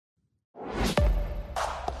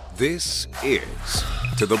This is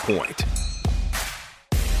To The Point,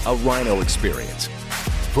 a Rhino experience.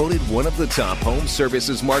 Voted one of the top home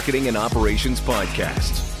services marketing and operations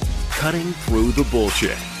podcasts. Cutting through the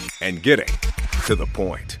bullshit and getting to the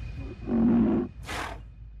point.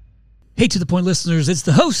 Hey, To The Point listeners, it's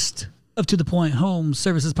the host of To The Point Home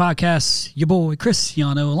Services Podcast, your boy Chris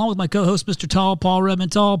Yano, along with my co-host, Mr. Tall, Paul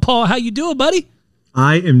Redmond. Tall, Paul, how you doing, buddy?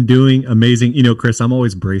 I am doing amazing. You know, Chris, I'm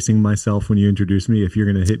always bracing myself when you introduce me. If you're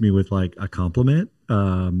going to hit me with like a compliment,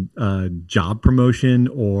 a job promotion,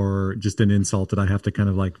 or just an insult that I have to kind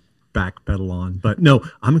of like backpedal on. But no,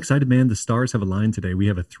 I'm excited, man. The stars have aligned today. We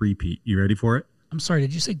have a three-peat. You ready for it? I'm sorry,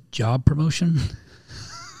 did you say job promotion?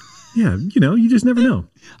 Yeah, you know, you just never know.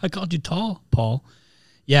 I called you Tall, Paul.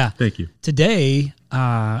 Yeah. Thank you. Today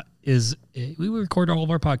we record all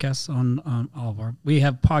of our podcasts on all of our. We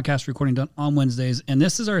have podcast recording done on Wednesdays, and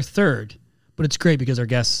this is our third. But it's great because our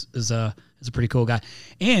guest is a pretty cool guy,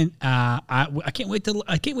 and I can't wait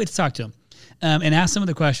to talk to him and ask some of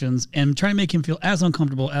the questions and try to make him feel as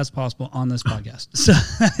uncomfortable as possible on this podcast. So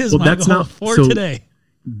that is my goal for today.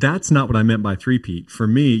 That's not what I meant by three-peat. For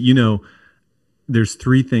me, you know, there's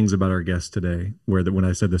three things about our guest today when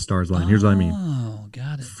I said the stars line. Here's what I mean. Oh,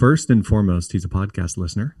 got it. First and foremost, he's a podcast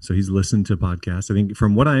listener. So he's listened to podcasts. I think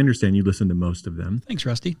from what I understand, you listen to most of them. Thanks,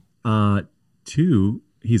 Rusty. Two,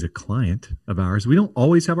 he's a client of ours. We don't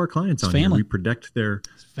always have our clients on here. We protect their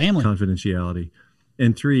confidentiality.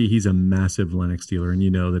 And three, he's a massive Linux dealer. And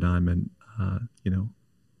you know that I'm an,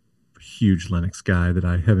 huge Linux guy, that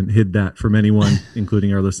I haven't hid that from anyone,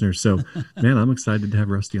 including our listeners. So, man, I'm excited to have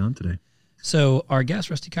Rusty on today. So our guest,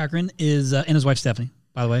 Rusty Cochran, is and his wife, Stephanie,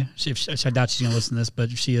 by the way. I doubt she's going to listen to this,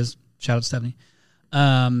 but if she is, shout out to Stephanie.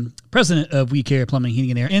 President of We Care Plumbing, Heating,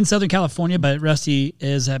 and Air in Southern California. But Rusty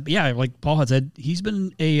is, like Paul had said, he's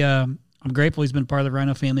been I'm grateful he's been part of the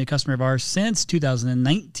Rhino family, a customer of ours since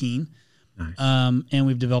 2019. Nice. And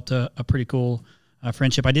we've developed a pretty cool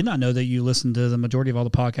friendship. I did not know that you listened to the majority of all the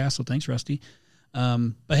podcasts, so thanks, Rusty.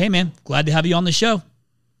 But hey, man, glad to have you on the show.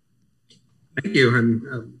 Thank you.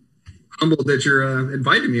 And humbled that you're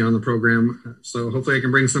inviting me on the program. So hopefully I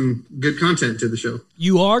can bring some good content to the show.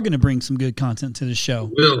 You are going to bring some good content to the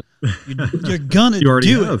show. Will. You're going to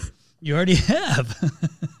do it. You already have.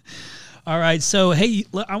 All right. So, hey,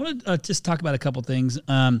 I want to just talk about a couple things.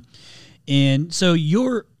 And so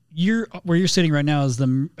you're where you're sitting right now is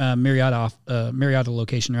the Marietta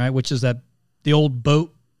location, right? Which is the old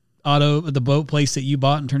boat place that you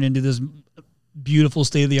bought and turned into this beautiful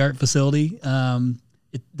state-of-the-art facility.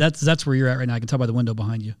 That's where you're at right now. I can tell by the window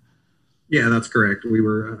behind you. Yeah, that's correct. We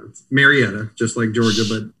were Marietta, just like Georgia,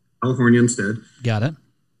 but California instead. Got it.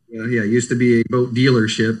 Yeah, it used to be a boat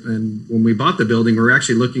dealership. And when we bought the building, we were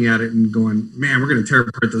actually looking at it and going, man, we're going to tear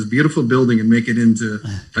apart this beautiful building and make it into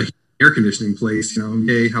a air conditioning place. You know,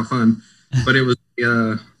 yay, how fun. But it was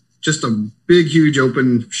just a big, huge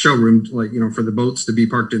open showroom, like, you know, for the boats to be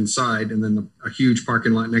parked inside, and then a huge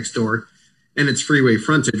parking lot next door. And it's freeway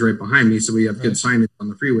frontage right behind me, so we have good signage on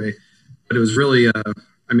the freeway. But it was really, it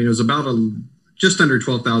was about just under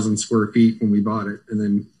 12,000 square feet when we bought it, and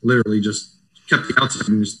then literally just kept the outside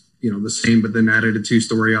the same, but then added a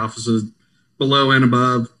 2-story offices below and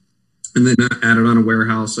above, and then added on a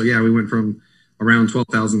warehouse. So yeah, we went from around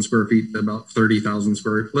 12,000 square feet to about 30,000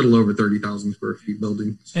 little over 30,000 square feet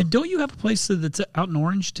building. So. And don't you have a place that's out in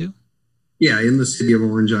Orange too? Yeah, in the city of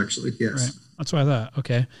Orange, actually. Yes. Right. That's what I thought.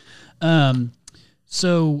 Okay.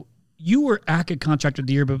 So you were ACA Contractor of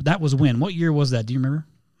the Year, but that was when? What year was that? Do you remember?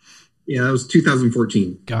 Yeah, that was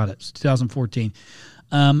 2014. Got it. It's 2014.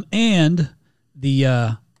 And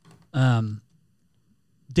the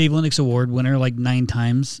Dave Linux Award winner, like 9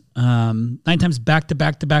 times. 9 times back to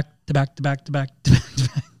back.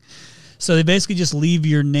 So they basically just leave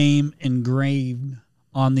your name engraved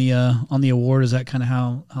on the award. Is that kind of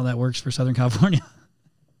how that works for Southern California?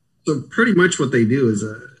 So pretty much what they do is,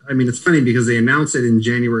 it's funny because they announce it in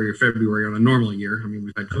January or February on a normal year. I mean,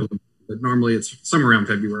 we've had COVID, but normally it's somewhere around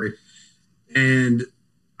February. And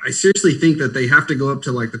I seriously think that they have to go up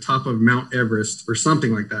to like the top of Mount Everest or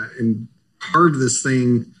something like that and carve this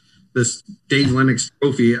Dave Linux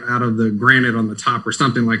trophy out of the granite on the top or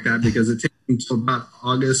something like that, because it takes until about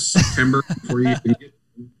August, September before you can get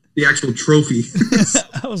the actual trophy.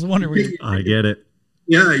 I was wondering. I get it.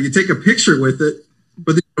 Yeah, you take a picture with it,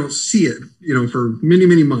 but then you don't see it, for many,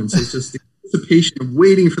 many months. It's just the anticipation of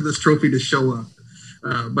waiting for this trophy to show up.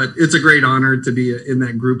 But it's a great honor to be in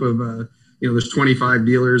that group of, there's 25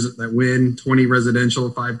 dealers that win, 20 residential,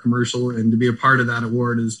 5 commercial, and to be a part of that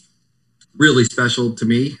award is really special to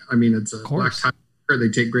me. I mean, it's a black tie. They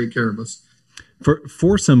take great care of us.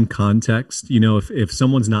 For some context, if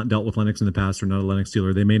someone's not dealt with Lennox in the past or not a Lennox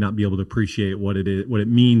dealer, they may not be able to appreciate what it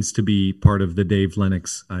means to be part of the Dave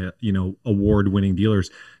Lennox, award-winning dealers.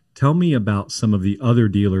 Tell me about some of the other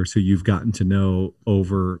dealers who you've gotten to know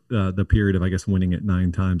over the period of, I guess, winning it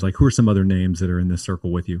 9 times. Like, who are some other names that are in this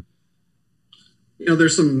circle with you?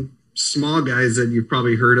 There's some small guys that you've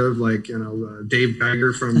probably heard of, like, Dave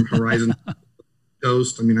Geiger from Horizon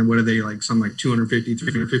Coast. I mean, what are they, like, some like 250,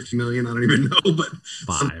 350 million? I don't even know, but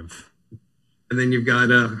 5. And then you've got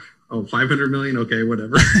 500 million. Okay,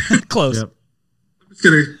 whatever. Close. Yep. I'm just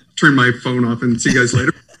gonna turn my phone off and see you guys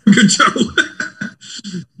later. Good show.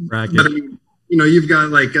 Bracket. But I mean, you've got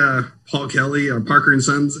like Paul Kelly, Parker and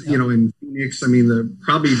Sons, in Phoenix. I mean,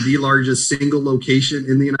 probably the largest single location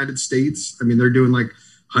in the United States. I mean, they're doing like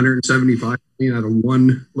 175 million out of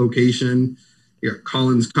one location. You got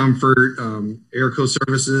Collins Comfort, Airco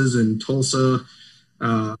Services in Tulsa.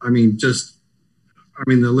 The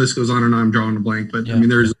list goes on and on. I'm drawing a blank, but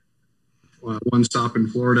there's one stop in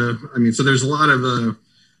Florida. I mean, so there's a lot of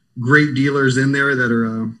great dealers in there that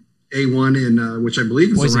are A1 in which I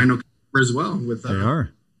believe is a Rhino as well. With they are.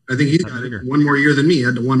 I think he's got it one more year than me. He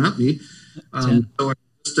had to one up me. So I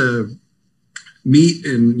just meet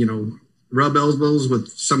and rub elbows with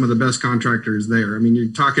some of the best contractors there. I mean,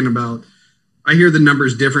 you're talking about. I hear the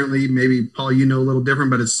numbers differently. Maybe Paul, a little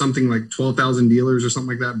different, but it's something like 12,000 dealers or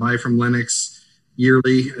something like that buy from Lennox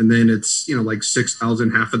yearly, and then it's like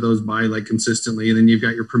 6,000. Half of those buy like consistently, and then you've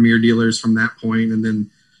got your premier dealers from that point, and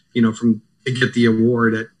then from to get the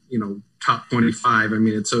award at top 25. I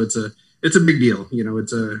mean, it's a big deal.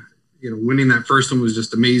 It's winning that first one was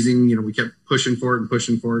just amazing. We kept pushing for it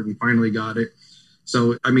and finally got it.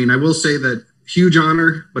 So I mean, I will say that huge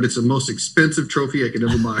honor, but it's the most expensive trophy I could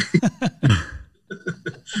ever buy.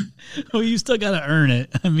 Well, you still got to earn it.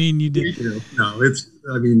 I mean, you did. No, it's.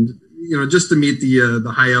 I mean, just to meet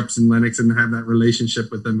the high ups in Lennox and have that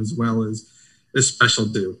relationship with them as well is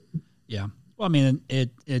special too. Yeah. Well, I mean,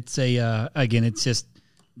 it's again, it's just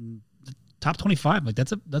top 25. Like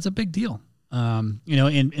that's a big deal.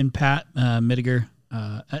 In Pat Mittiger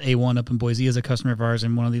at A1 up in Boise is a customer of ours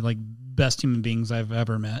and one of the best human beings I've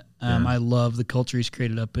ever met. I love the culture he's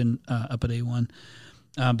created up at A1.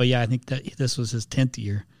 But yeah, I think that this was his 10th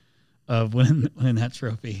year of winning that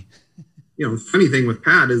trophy. The funny thing with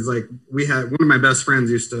Pat is we had one of my best friends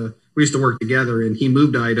we used to work together, and he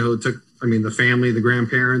moved to Idaho. The family, the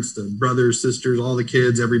grandparents, the brothers, sisters, all the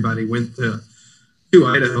kids, everybody went to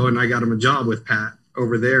Idaho, and I got him a job with Pat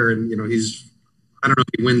over there. And I don't know if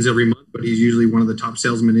he wins every month, but he's usually one of the top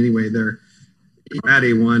salesmen anyway there at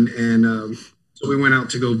A1. And so we went out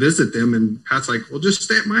to go visit them, and Pat's like, well, just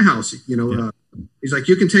stay at my house. He's like,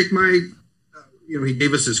 you can take my, he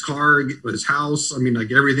gave us his car, his house. I mean,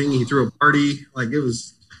 everything. He threw a party. It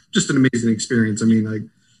was just an amazing experience. I mean,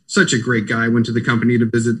 such a great guy. I went to the company to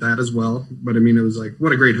visit that as well. But I mean, it was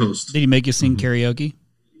what a great host. Did he make you sing karaoke?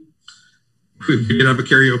 We did have a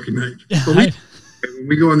karaoke night. But when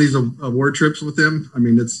we go on these award trips with him, I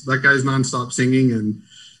mean, that guy's nonstop singing, and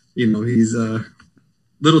he's a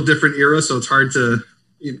little different era, so it's hard to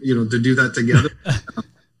to do that together.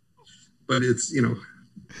 But it's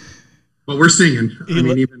but we're singing. I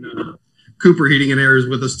mean, even Cooper Heating and Air is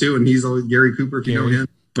with us too, and he's always Gary Cooper, if you know him.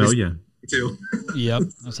 Oh yeah, too. Yep,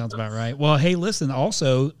 that sounds about right. Well, hey, listen.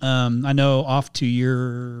 Also, I know off to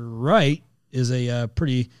your right is a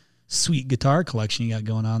pretty sweet guitar collection you got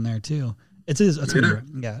going on there too. That's on your right.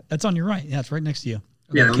 Yeah, that's on your right. Yeah, it's right next to you.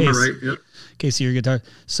 Yeah, on my right. Yep. Case of your guitar.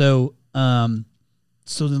 So,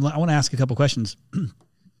 so then I want to ask a couple questions.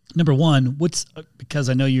 Number one, because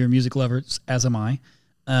I know you're a music lover, as am I.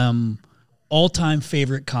 All-time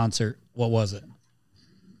favorite concert. What was it?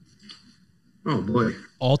 Oh boy,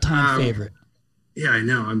 all-time favorite. Yeah, I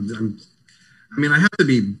know. I have to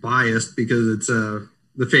be biased because it's the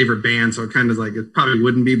favorite band, so it kind of it probably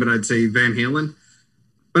wouldn't be, but I'd say Van Halen.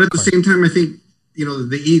 But at the same time, I think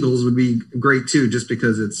the Eagles would be great too, just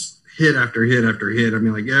because it's hit after hit after hit. I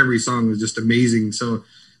mean, every song was just amazing. So,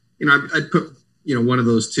 I'd put one of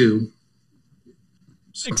those two.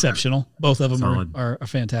 So, exceptional. Both of them are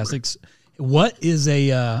fantastic. What is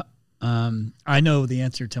a? I know the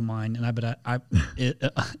answer to mine, and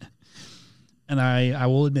I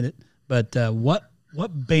will admit it. But what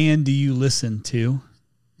band do you listen to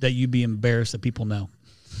that you'd be embarrassed that people know?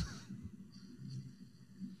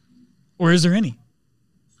 Or is there any?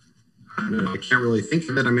 I don't know. I can't really think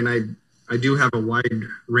of it. I mean, I do have a wide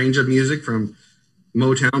range of music from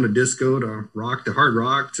Motown to disco to rock to hard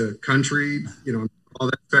rock to country, all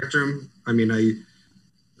that spectrum. I mean, I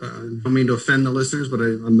don't mean to offend the listeners, but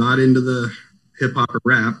I'm not into the hip hop or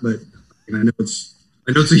rap, but I know it's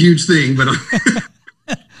I know it's a huge thing, but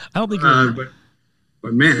I don't think you're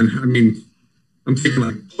but man, I mean, I'm thinking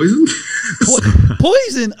like poison.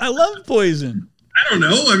 Poison. I love poison. I don't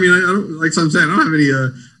know. I mean, I don't, like I'm saying, I don't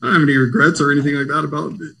have any regrets or anything like that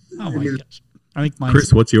about it. Oh my gosh. I think mine's,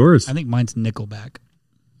 Chris, what's yours? I think mine's Nickelback.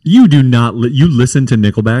 You do not. You listen to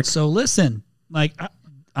Nickelback? So listen, like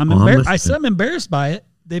I'm embarrassed. I said I'm embarrassed by it.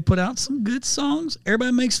 They put out some good songs.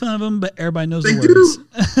 Everybody makes fun of them, but everybody knows the words.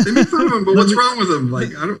 They make fun of them, but what's wrong with them?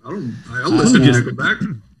 Like I'll listen to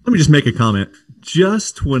Nickelback. Let me just make a comment.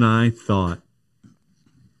 Just when I thought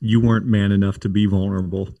you weren't man enough to be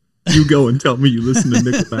vulnerable, you go and tell me you listen to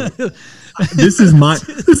Nickelback. This is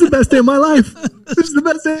the best day of my life. This is the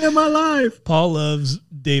best day of my life. Paul loves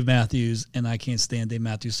Dave Matthews, and I can't stand Dave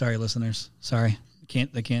Matthews. Sorry, listeners. Sorry.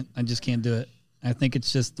 I just can't do it. I think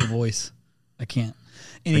it's just the voice. I can't.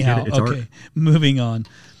 Anyhow, okay. Art. Moving on.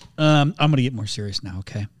 I'm going to get more serious now,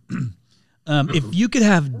 okay? If you could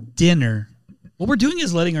have dinner, what we're doing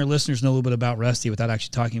is letting our listeners know a little bit about Rusty without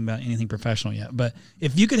actually talking about anything professional yet. But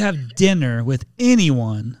if you could have dinner with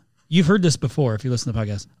anyone, you've heard this before if you listen to the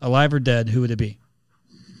podcast, alive or dead, who would it be?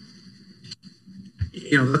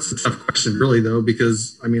 That's a tough question, really, though,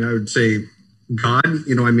 because, I mean, I would say God.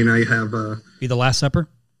 I have... Be the Last Supper?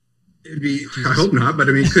 It'd be... Jesus. I hope not, but,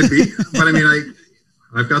 I mean, it could be. But, I mean,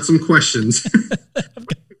 I've got some questions. I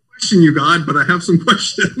question you, God, but I have some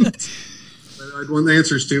questions that I'd want the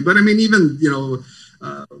answers to. But, I mean, even,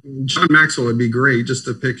 John Maxwell would be great just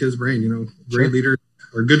to pick his brain. Great leaders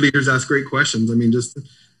or good leaders ask great questions. I mean, just,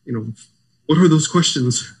 what are those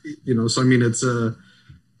questions? So, I mean, it's,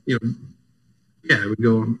 yeah, I would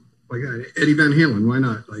go like Eddie Van Halen. Why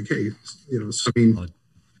not? Like, hey, so I mean,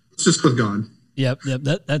 let's just with God. Yep.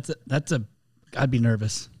 That's a. I'd be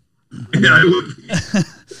nervous. Yeah, I would.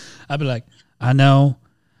 I'd be like, I know.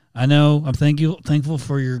 I'm thankful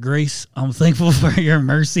for your grace. I'm thankful for your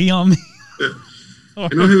mercy on me. I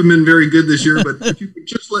know I haven't been very good this year, but if you could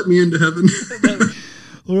just let me into heaven.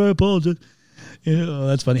 All right, I apologize.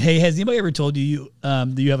 That's funny. Hey, has anybody ever told you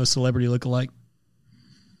do you have a celebrity lookalike?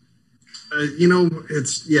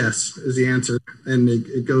 It's yes is the answer. And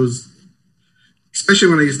it goes, especially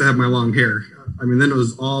when I used to have my long hair. I mean, then it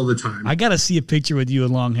was all the time. I got to see a picture with you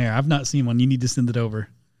with long hair. I've not seen one. You need to send it over.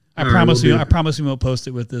 I promise we won't post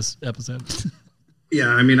it with this episode. Yeah.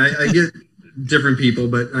 I mean, I get different people,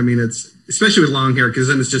 but I mean, it's especially with long hair, because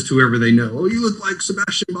then it's just whoever they know. Oh, you look like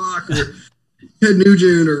Sebastian Bach or Ted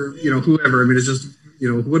Nugent or, whoever. I mean, it's just,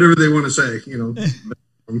 whatever they want to say,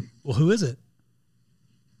 Well, who is it?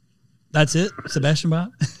 That's it? Sebastian Bach?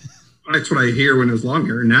 That's what I hear when it was long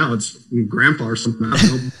hair. Now it's grandpa or something. I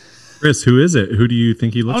don't know. Chris, who is it? Who do you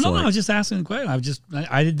think he looks like? No, I was just asking a question.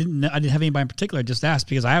 I didn't have anybody in particular. I just asked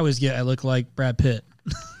because I look like Brad Pitt.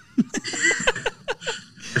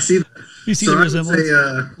 I see that. You see the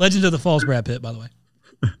resemblance? Legend of the Falls Brad Pitt, by the way.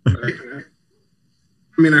 Right.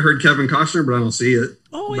 I mean, I heard Kevin Costner, but I don't see it.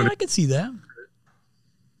 Oh, yeah, I could see that.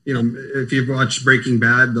 If you've watched Breaking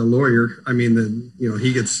Bad, the lawyer, I mean,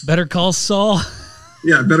 he gets... Better Call Saul.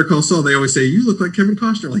 Yeah, Better Call Saul. They always say, you look like Kevin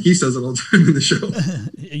Costner. Like he says it all the time in the show.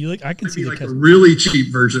 I can see like a really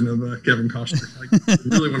cheap version of Kevin Costner. Like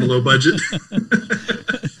really want a low budget.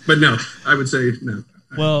 But no, I would say no.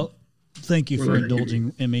 Well, thank you for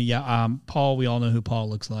indulging in me. Yeah, Paul, we all know who Paul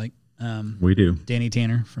looks like. We do. Danny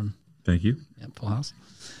Tanner from... Thank you. Yeah, Full House.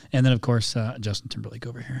 And then, of course, Justin Timberlake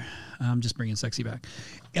over here. I'm just bringing sexy back.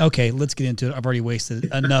 Okay, let's get into it. I've already wasted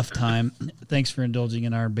enough time. Thanks for indulging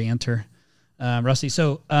in our banter, Rusty.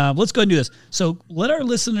 So let's go and do this. So let our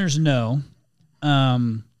listeners know,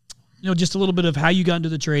 just a little bit of how you got into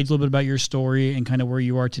the trades, a little bit about your story and kind of where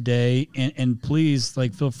you are today. And please,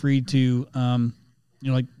 feel free to,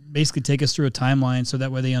 basically take us through a timeline so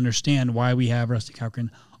that way they understand why we have Rusty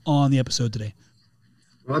Cochran on the episode today.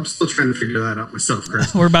 Well, I'm still trying to figure that out myself,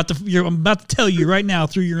 Chris. I'm about to tell you right now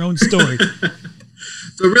through your own story.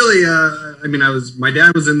 So really, my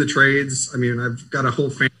dad was in the trades. I mean, I've got a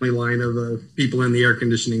whole family line of people in the air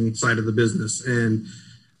conditioning side of the business. And,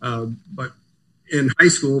 but in high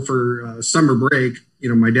school for summer break,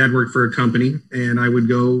 my dad worked for a company and I would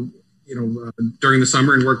go, during the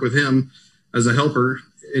summer and work with him as a helper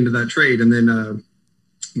into that trade. And then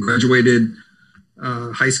graduated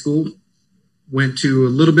high school. Went to a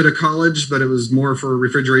little bit of college, but it was more for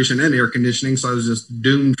refrigeration and air conditioning. So I was just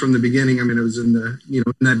doomed from the beginning. I mean, it was in the, in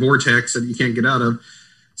that vortex that you can't get out of.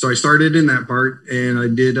 So I started in that part and I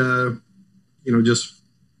did, just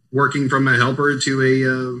working from a helper to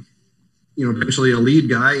a, eventually a lead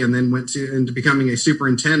guy, and then went into becoming a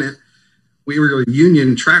superintendent. We were a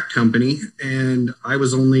union track company and I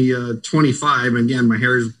was only 25. Again, my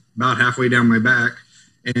hair is about halfway down my back.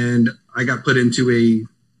 And I got put into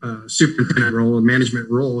a superintendent role, a management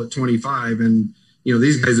role at 25. And,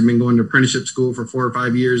 these guys have been going to apprenticeship school for 4 or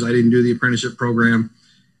 5 years. I didn't do the apprenticeship program.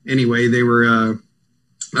 Anyway,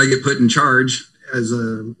 I get put in charge as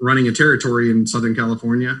running a territory in Southern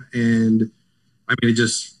California. And it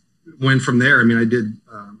just went from there. I did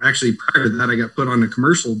actually prior to that, I got put on the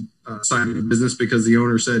commercial side of the business because the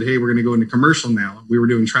owner said, hey, we're going to go into commercial now. We were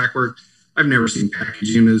doing track work. I've never seen package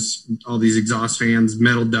units, all these exhaust fans,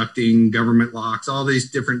 metal ducting, government locks, all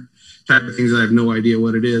these different type of things. I have no idea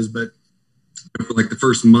what it is, but for like the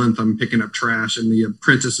first month I'm picking up trash and the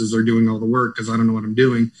apprentices are doing all the work because I don't know what I'm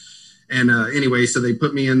doing. And anyway, so they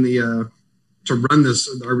put me in to run this.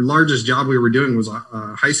 Our largest job we were doing was a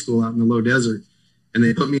high school out in the low desert. And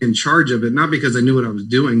they put me in charge of it, not because I knew what I was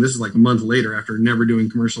doing. This is like a month later after never doing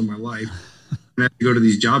commercial in my life. And I have to go to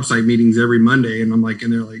these job site meetings every Monday. And I'm like,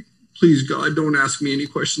 and they're like, please, God, don't ask me any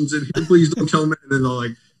questions in here. Please don't tell me. And then they're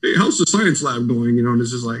like, hey, how's the science lab going? And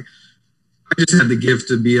it's just like, I just had the gift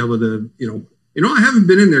to be able to, I haven't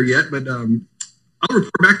been in there yet, but I'll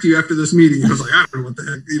report back to you after this meeting. And I was like, I don't know what the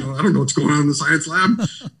heck, I don't know what's going on in the science lab.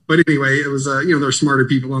 But anyway, it was, there's smarter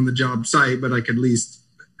people on the job site, but I could at least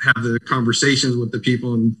have the conversations with the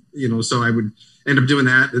people. And, so I would end up doing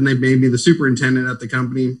that. And they made me the superintendent at the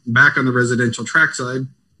company back on the residential track side.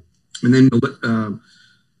 And then,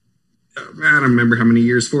 I don't remember how many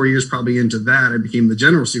years, 4 years probably into that, I became the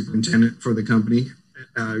general superintendent for the company,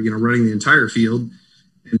 running the entire field.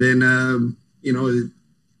 And then, it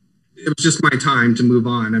was just my time to move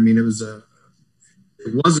on.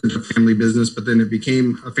 It wasn't a family business, but then it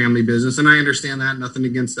became a family business. And I understand that, nothing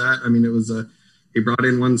against that. It was he brought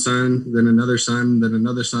in one son, then another son, then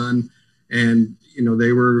another son. And,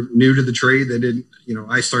 they were new to the trade. They didn't,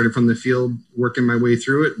 I started from the field working my way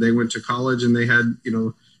through it. They went to college and they had,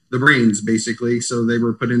 the brains basically. So they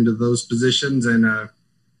were put into those positions. And, I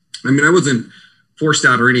wasn't forced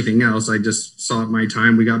out or anything else. I just saw it my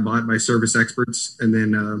time. We got bought by Service Experts. And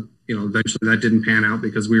then, eventually that didn't pan out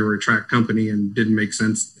because we were a track company and didn't make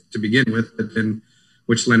sense to begin with, but then,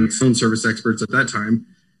 which Lennox owned Service Experts at that time.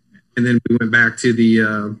 And then we went back to the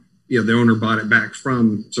owner bought it back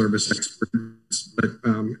from Service Experts. But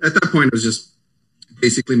at that point, it was just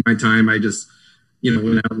basically my time. I just,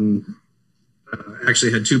 went out and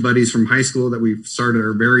actually had 2 buddies from high school that we started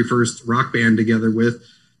our very first rock band together with.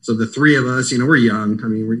 So the 3 of us, we're young.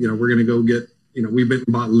 We're going to go get, we went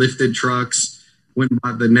and bought lifted trucks, went and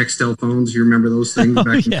bought the Nextel phones. You remember those things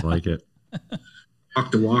back yeah. I like it.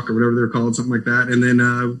 Walk to walk or whatever they're called, something like that. And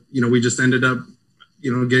then, we just ended up,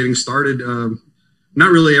 getting started, not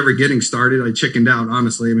really ever getting started. I chickened out,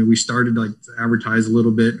 honestly. We started like to advertise a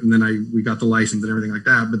little bit and then we got the license and everything like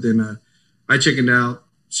that. But then I chickened out,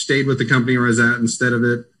 stayed with the company where I was at instead of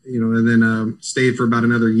it, and then stayed for about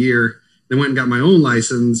another year. Then went and got my own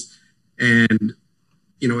license and,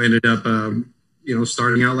 ended up,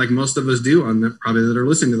 starting out like most of us do probably that are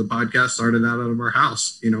listening to the podcast, started out of our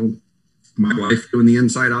house, my wife doing the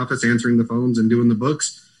inside office, answering the phones and doing the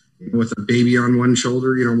books. With a baby on one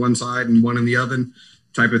shoulder, one side and one in the oven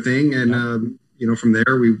type of thing. And, from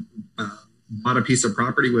there, we bought a piece of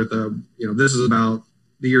property with, this is about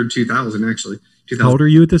the year 2000, actually. 2000. How old are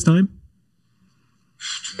you at this time?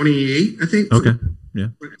 28, I think. Okay. Yeah.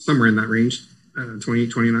 Somewhere in that range,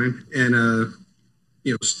 28, 29. And,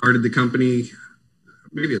 started the company,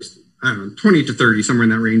 maybe it's, 20 to 30, somewhere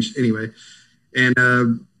in that range anyway.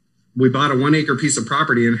 And we bought a 1 acre piece of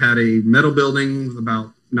property and had a metal building,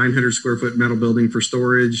 about 900 square foot metal building for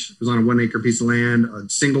storage. It was on a 1 acre piece of land, a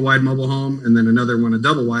single wide mobile home, and then another one, a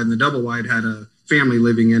double wide. And the double wide had a family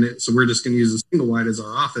living in it. So we're just going to use the single wide as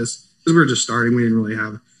our office because we were just starting. We didn't really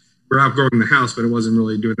we're outgrowing the house, but it wasn't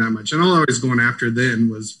really doing that much. And all I was going after then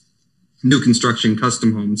was new construction,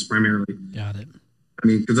 custom homes primarily. Got it.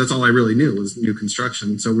 Because that's all I really knew was new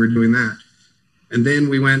construction. So we're doing that. And then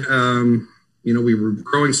we went, we were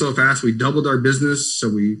growing so fast, we doubled our business. So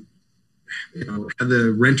we, had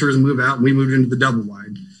the renters move out and we moved into the double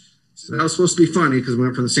wide. So that was supposed to be funny because we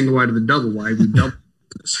went from the single wide to the double wide. We doubled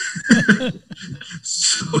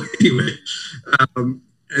So anyway,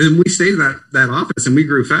 and we stayed in that office and we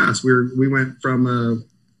grew fast. We went from,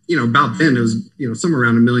 about then it was, somewhere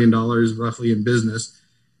around $1 million roughly in business.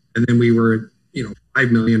 And then we were,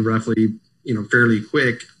 5 million roughly, fairly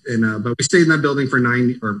quick. And, but we stayed in that building for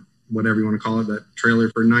 9 or whatever you want to call it, that trailer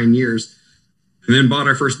for 9 years. And then bought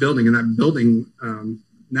our first building. And that building,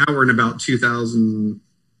 now we're in about 2000,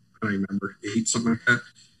 I don't remember, 8, something like that.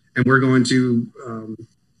 And we're going to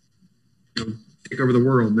take over the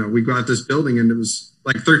world. No, we got this building and it was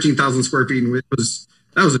like 13,000 square feet. And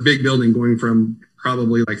that was a big building going from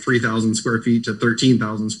probably like 3,000 square feet to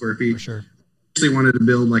 13,000 square feet. For sure. initially wanted to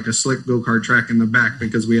build like a slick go-kart track in the back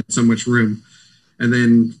because we had so much room. And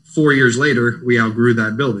then 4 years later, we outgrew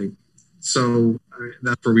that building. So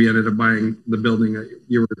that's where we ended up buying the building that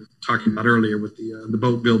you were talking about earlier with the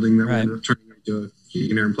boat building that we ended up turning into a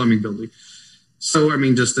heating, air, and plumbing building. So, I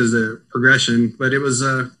mean, just as a progression, but it was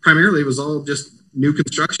primarily, it was all just new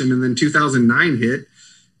construction. And then 2009 hit,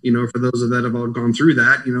 you know, for those that have all gone through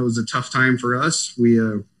that, you know, it was a tough time for us. We,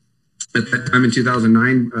 at that time in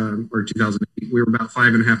 2009 or 2008, we were about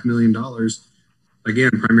 $5.5 million.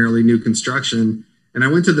 Again, primarily new construction. And I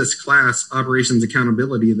went to this class, Operations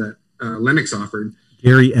Accountability, that Lennox offered.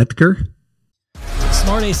 Gary Etker.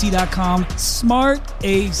 SmartAC.com,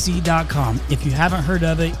 SmartAC.com. If you haven't heard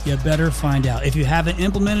of it, you better find out. If you haven't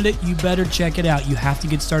implemented it, you better check it out. You have to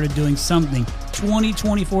get started doing something.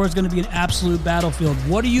 2024 is going to be an absolute battlefield.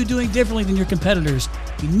 What are you doing differently than your competitors?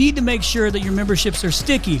 You need to make sure that your memberships are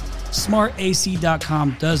sticky.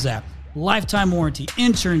 SmartAC.com does that. Lifetime warranty,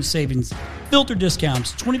 insurance savings, filter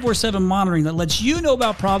discounts, 24/7 monitoring that lets you know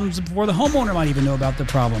about problems before the homeowner might even know about the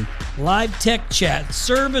problem. Live tech chat,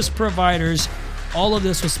 service providers, all of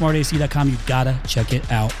this with SmartAC.com. You gotta check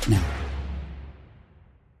it out now.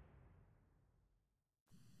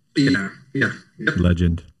 Yeah.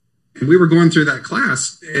 Legend. And we were going through that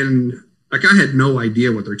class, and like I had no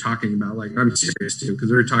idea what they're talking about. Like, I'm serious too, because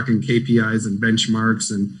they're talking KPIs and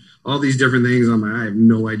benchmarks and all these different things. I'm like, I have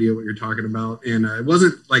no idea what you're talking about. And it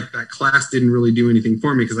wasn't like that class didn't really do anything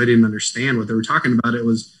for me because I didn't understand what they were talking about. It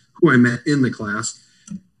was who I met in the class.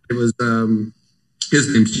 It was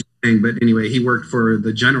his name's Chang, but anyway, he worked for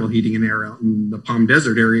the General Heating and Air out in the Palm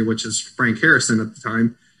Desert area, which is Frank Harrison at the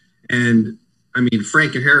time. And I mean,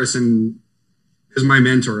 Frank Harrison is my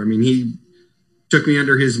mentor. I mean, he took me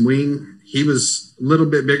under his wing. He was a little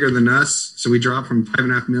bit bigger than us. So we dropped from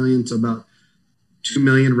 $5.5 million to about $2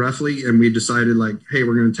 million roughly. And we decided like, hey,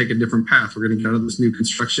 we're going to take a different path. We're going to get out of this new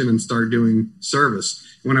construction and start doing service.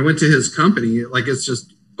 When I went to his company, like it's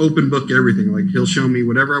just open book everything. Like he'll show me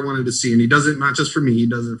whatever I wanted to see. And he does it not just for me, he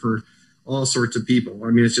does it for all sorts of people.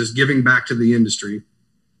 I mean, it's just giving back to the industry.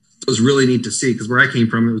 It was really neat to see because where I came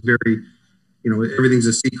from, it was very, you know, everything's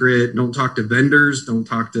a secret. Don't talk to vendors. Don't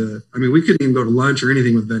talk to, I mean, we couldn't even go to lunch or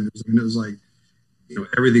anything with vendors. I mean, it was like, you know,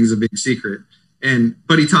 everything's a big secret.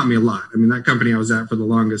 But he taught me a lot. I mean, that company I was at for the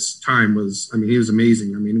longest time was, I mean, he was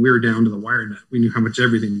amazing. I mean, we were down to the wire net. We knew how much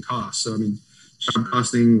everything cost. So, I mean, job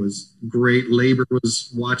costing was great. Labor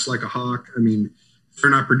was watched like a hawk. I mean, if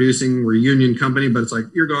they're not producing, we're a union company, but it's like,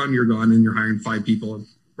 you're gone, and you're hiring 5 people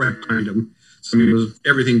right behind them. So, I mean, it was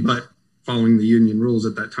everything but following the union rules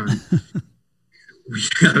at that time.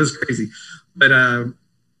 Yeah, it was crazy. But yeah,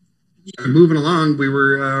 moving along, we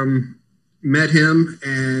were met him,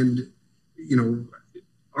 and you know,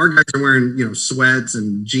 our guys are wearing, you know, sweats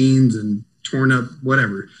and jeans and torn up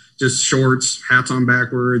whatever, just shorts, hats on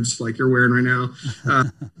backwards, like you're wearing right now.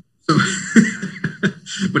 So,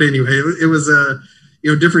 but anyway, it was a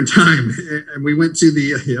you know different time, and we went to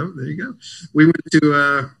the yeah, there you go. We went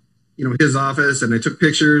to you know his office, and I took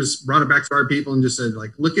pictures, brought it back to our people, and just said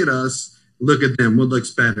like, look at us. Look at them. What looks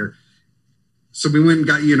better? So we went and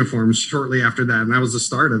got uniforms shortly after that. And that was the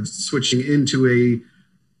start of switching into a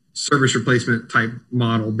service replacement type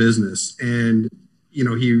model business. And, you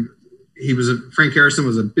know, Frank Harrison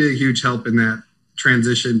was a big, huge help in that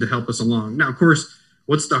transition to help us along. Now, of course,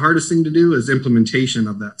 what's the hardest thing to do is implementation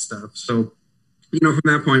of that stuff. So, you know, from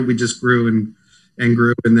that point, we just grew and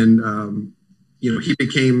grew. And then, you know, he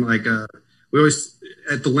became like we always,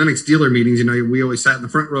 at the Lennox dealer meetings, you know, we always sat in the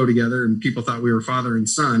front row together and people thought we were father and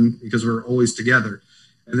son because we were always together.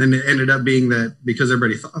 And then it ended up being that because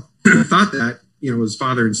everybody thought that, you know, it was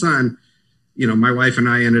father and son, you know, my wife and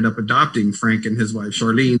I ended up adopting Frank and his wife,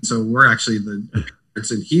 Charlene. So we're actually the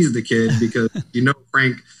parents and he's the kid because, you know,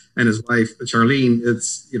 Frank and his wife, Charlene,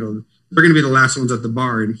 it's, you know, they're going to be the last ones at the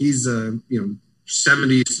bar. And he's, you know,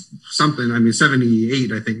 70 something, I mean,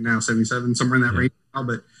 78, I think now, 77, somewhere in that range now,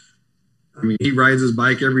 but I mean, he rides his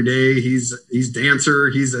bike every day. He's dancer.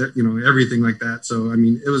 He's, you know, everything like that. So, I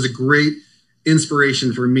mean, it was a great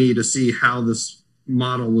inspiration for me to see how this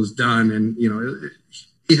model was done. And, you know,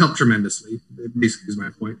 he helped tremendously, basically is my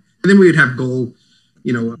point. And then we would have goal,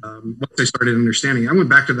 you know, once I started understanding, I went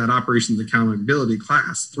back to that operations accountability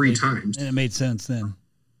class 3 times. And it made sense then.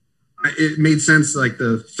 It made sense like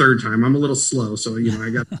the 3rd time. I'm a little slow. So, you know, I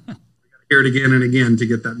got to hear it again and again to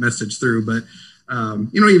get that message through. But,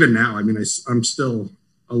 you know, even now, I mean, I'm still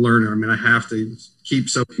a learner. I mean, I have to keep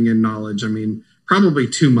soaking in knowledge. I mean, probably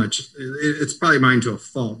too much. It's probably mine to a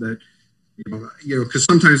fault that, you know, because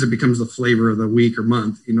sometimes it becomes the flavor of the week or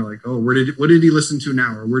month, you know, like, oh, what did he listen to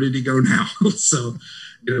now? Or where did he go now? So,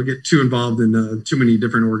 you know, get too involved in too many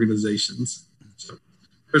different organizations.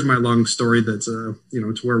 there's my long story. That's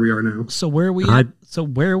it's where we are now. So where are we at? So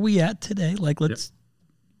where are we at today? Like, let's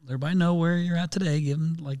let everybody know where you're at today. Give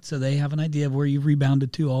them so they have an idea of where you've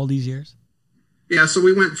rebounded to all these years. Yeah. So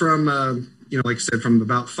we went from, like I said, from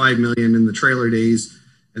about 5 million in the trailer days.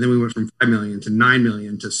 And then we went from 5 million to 9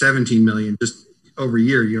 million to 17 million just over a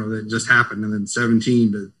year, that just happened. And then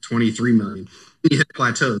 17 to 23 million. We hit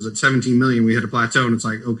plateaus at 17 million. We hit a plateau, and it's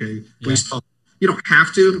like, okay, we still, you don't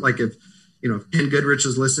have to. Like if Ken Goodrich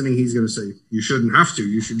is listening, he's going to say, you shouldn't have to.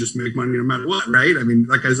 You should just make money no matter what, right? I mean,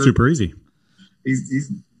 like I said, super easy.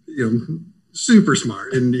 He's super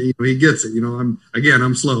smart, and he gets it.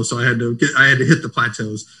 I'm slow, so I had to hit the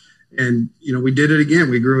plateaus. And, we did it again.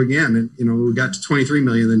 We grew again. And, we got to 23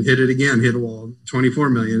 million, then hit it again, hit a wall, 24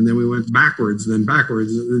 million. And then we went backwards, and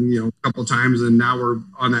a couple of times. And now we're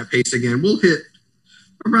on that pace again. We'll hit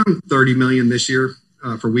around 30 million this year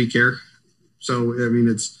for We Care. So, I mean,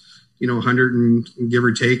 it's, 100 and give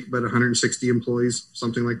or take, but 160 employees,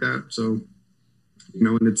 something like that. So,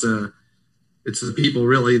 and it's the people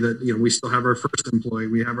really that, we still have our first employee.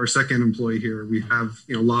 We have our second employee here. We have,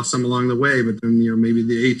 lost some along the way, but then, maybe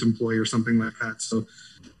the 8th employee or something like that. So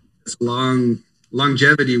it's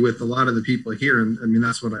longevity with a lot of the people here. And I mean,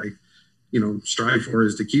 that's what I, strive for,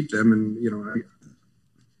 is to keep them. And,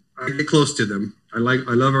 I get close to them. I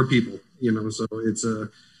love our people, so it's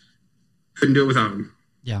couldn't do it without them.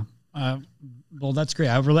 Yeah. Well, that's great.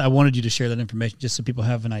 I wanted you to share that information just so people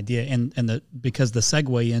have an idea, because the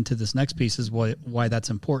segue into this next piece is why that's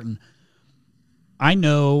important. I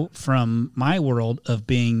know from my world of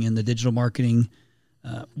being in the digital marketing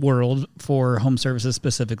world for home services,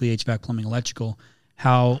 specifically HVAC, plumbing, electrical,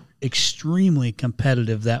 how extremely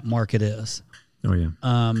competitive that market is. Oh yeah.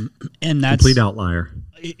 And that's complete outlier.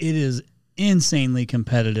 It is insanely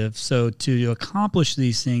competitive. So to accomplish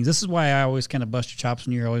these things, this is why I always kind of bust your chops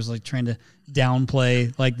when you're always like trying to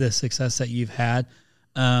downplay like the success that you've had.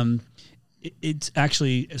 It's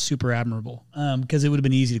actually super admirable, because it would have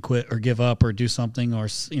been easy to quit or give up or do something, or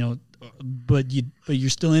but you're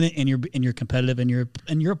still in it, and you're competitive, and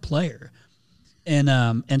you're a player.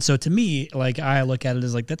 And so to me, like, I look at it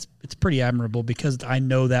as like, it's pretty admirable, because I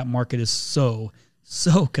know that market is so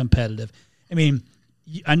competitive. I mean,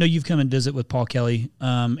 I know you've come and visit with Paul Kelly,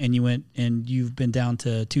 and you went and you've been down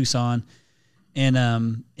to Tucson,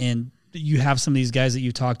 and you have some of these guys that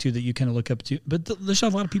you talk to that you kind of look up to. But there's a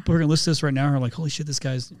lot of people who are going to listen to this right now who are like, holy shit, this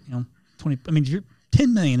guy's 20. I mean, you're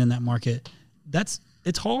 10 million in that market.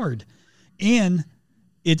 It's hard, and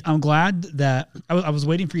I'm glad that I was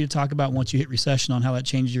waiting for you to talk about, once you hit recession, on how that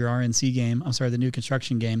changed your RNC game. I'm sorry, the new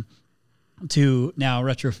construction game, to now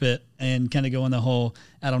retrofit and kind of go in the whole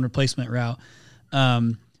add-on replacement route.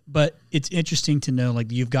 But it's interesting to know,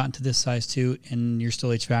 like, you've gotten to this size too, and you're still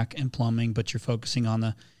HVAC and plumbing, but you're focusing on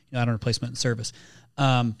the add-on replacement and service.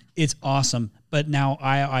 It's awesome. But now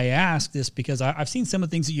I ask this because I've seen some of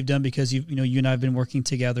the things that you've done, because you and I have been working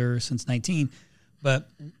together since 19. But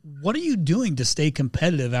what are you doing to stay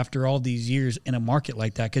competitive after all these years in a market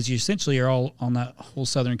like that? Because you essentially are all on that whole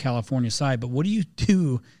Southern California side. But what do you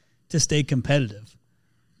do to stay competitive?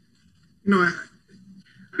 I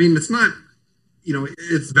mean, it's not,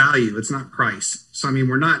 it's value. It's not price. So, I mean,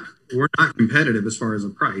 we're not competitive as far as a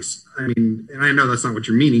price. I mean, and I know that's not what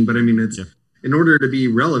you're meaning, but I mean, it's in order to be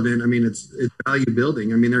relevant. I mean, it's value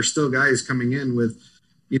building. I mean, there's still guys coming in with,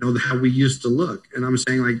 how we used to look. And I'm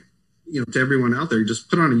saying, like, to everyone out there, just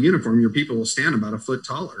put on a uniform. Your people will stand about a foot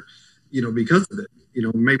taller, because of it.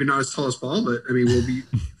 Maybe not as tall as Paul, but I mean, we'll be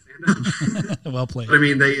stand up. Well played. But I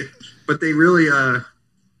mean, they really, the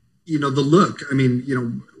look. I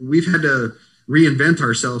mean, we've had to reinvent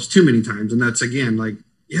ourselves too many times, and that's, again, like,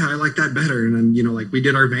 yeah, I like that better. And then, like, we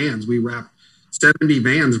did our vans. We wrapped 70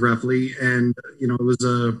 vans roughly, and it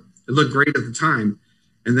looked great at the time.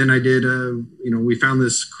 And then I did, we found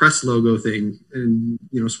this crest logo thing, and,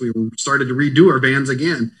 so we started to redo our vans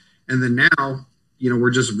again. And then now,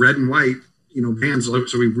 we're just red and white, vans.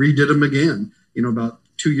 So we redid them again, about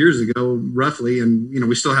 2 years ago, roughly. And,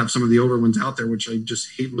 we still have some of the older ones out there, which I just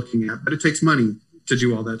hate looking at, but it takes money to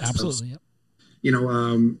do all that Absolutely, stuff. Yep.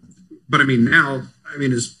 But I mean, now,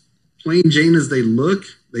 as plain Jane as they look,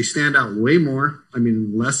 they stand out way more. I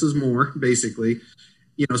mean, less is more, basically.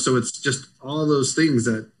 So it's just all those things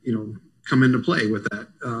that, come into play with that.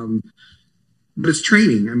 But it's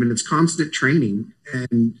training. I mean, it's constant training,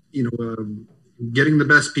 and, getting the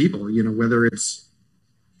best people, whether it's,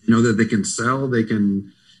 that they can sell, they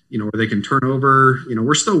can, or they can turn over,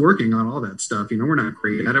 we're still working on all that stuff. We're not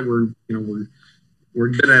great at it. We're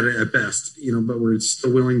good at it at best, but we're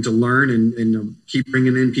still willing to learn and keep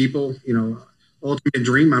bringing in people. Ultimate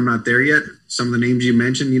Dream, I'm not there yet. Some of the names you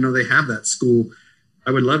mentioned, they have that school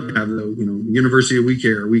I would love to have the, University of We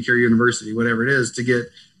Care University, whatever it is, to get,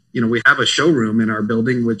 we have a showroom in our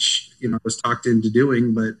building, which, I was talked into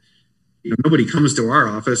doing, but, nobody comes to our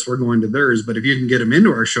office. We're going to theirs. But if you can get them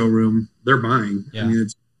into our showroom, they're buying. Yeah. I mean,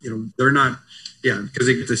 it's, they're not, because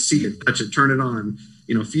they get to see it, touch it, turn it on,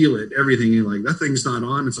 feel it, everything. You're like, that thing's not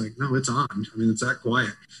on. It's like, no, it's on. I mean, it's that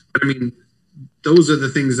quiet. But I mean, those are the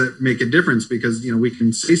things that make a difference, because, we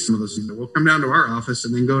can say some of those things. We'll come down to our office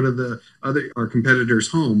and then go to our competitor's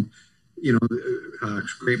home.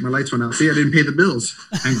 Great, my lights went out. See, I didn't pay the bills.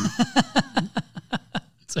 Hang on.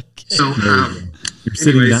 It's okay. So, you're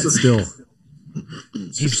sitting that still.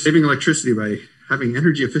 You're saving electricity by having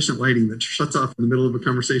energy efficient lighting that shuts off in the middle of a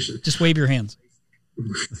conversation. Just wave your hands.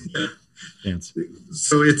 Yeah. Dance.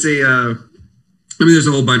 So it's there's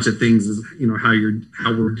a whole bunch of things,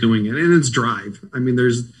 how we're doing it, and it's drive. I mean,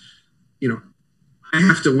 there's, I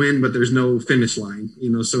have to win, but there's no finish line,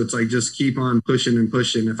 so it's like, just keep on pushing and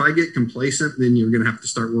pushing. If I get complacent, then you're going to have to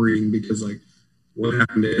start worrying, because like, what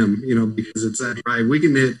happened to him, because it's that drive. We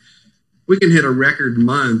can hit a record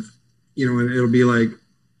month, and it'll be like,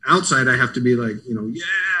 outside, I have to be like,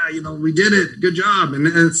 we did it. Good job. And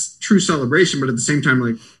it's true celebration. But at the same time,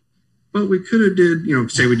 like, well, we could have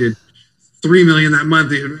did, say we did 3 million that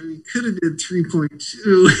month. We could have did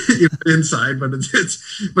 3.2 inside, but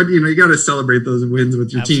but you got to celebrate those wins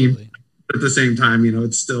with your Absolutely. team. But at the same time,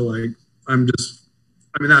 it's still like,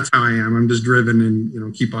 that's how I am. I'm just driven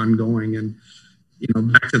and, keep on going. And,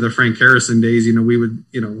 back to the Frank Harrison days, we would,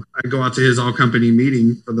 I'd go out to his all company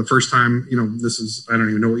meeting for the first time, this is, I don't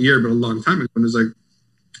even know what year, but a long time ago. And it was like,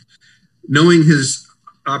 knowing his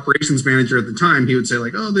operations manager at the time, he would say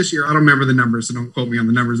like, oh, this year, I don't remember the numbers, so don't quote me on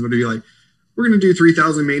the numbers, but he'd be like, we're going to do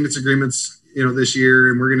 3,000 maintenance agreements, this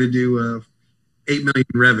year, and we're going to do 8 million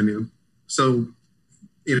in revenue. So,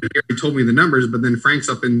 he already told me the numbers, but then Frank's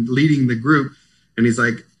up and leading the group, and he's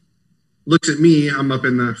like, looks at me, I'm up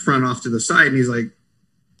in the front off to the side, and he's like,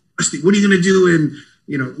 Rusty, what are you going to do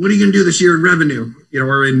what are you going to do this year in revenue,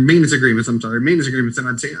 or in maintenance agreements? I'm sorry, maintenance agreements. And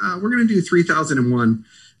I'd say, we're going to do 3,001,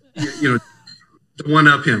 to one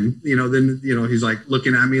up him, then, he's like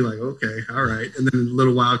looking at me like, okay, all right. And then a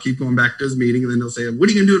little while, keep going back to his meeting. And then they'll say, what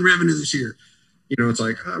are you going to do in revenue this year? It's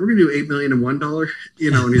like, we're going to do $8 million and $1,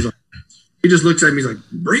 and he's like, he just looks at me, he's like,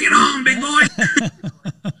 bring it on, big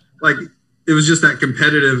boy. Like, it was just that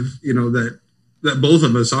competitive, that both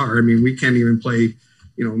of us are. I mean, we can't even play,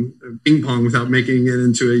 ping pong without making it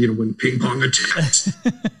into when ping pong attacks.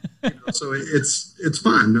 So it's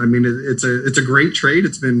fun. I mean, it's a great trade.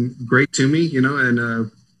 It's been great to me,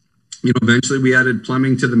 and eventually we added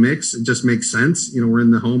plumbing to the mix. It just makes sense. We're in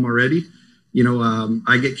the home already.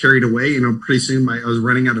 I get carried away. Pretty soon I was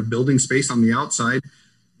running out of building space on the outside,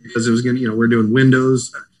 because it was going to, we're doing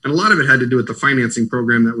windows. And a lot of it had to do with the financing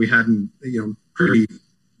program that we had, pretty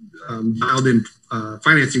dialed in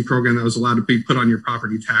financing program that was allowed to be put on your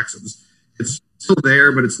property taxes. It's still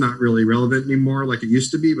there, but it's not really relevant anymore like it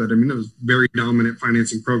used to be. But I mean, it was a very dominant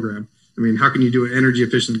financing program. I mean, how can you do an energy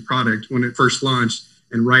efficient product when it first launched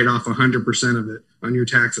and write off 100% of it on your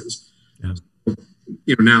taxes? Yeah.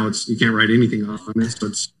 Now you can't write anything off on it. So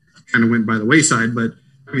it's kind of went by the wayside, but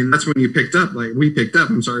I mean, that's when we picked up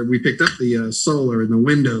the solar and the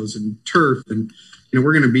windows and turf, and,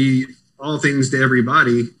 we're going to be all things to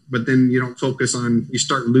everybody, but then you don't focus on, you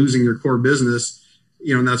start losing your core business,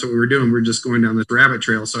 and that's what we were doing. We're just going down this rabbit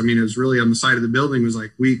trail. So, I mean, it was really on the side of the building was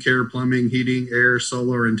like, we care, plumbing, heating, air,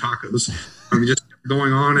 solar, and tacos. I mean, just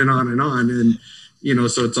going on and on and on. And,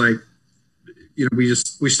 so it's like,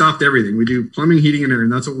 we stopped everything. We do plumbing, heating, and air,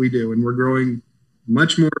 and that's what we do. And we're growing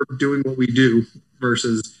much more doing what we do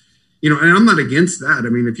versus, and I'm not against that. I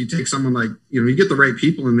mean, if you take someone like, you get the right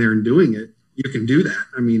people in there and doing it, you can do that.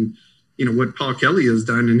 I mean, what Paul Kelly has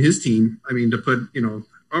done in his team, I mean, to put, we're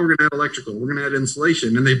going to add electrical, we're going to add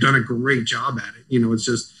insulation, and they've done a great job at it. It's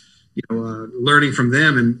just, learning from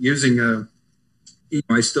them and using, I'm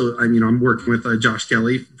working with Josh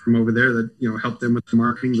Kelly from over there that, helped them with the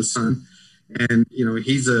marketing, the Sun. And,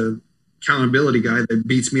 he's a accountability guy that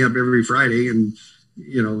beats me up every Friday, and,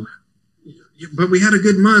 but we had a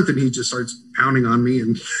good month, and he just starts pounding on me,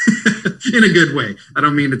 and in a good way. I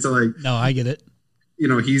don't mean it to like, no, I get it.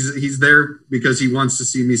 He's there because he wants to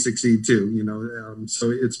see me succeed too,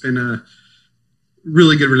 so it's been a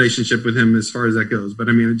really good relationship with him as far as that goes. But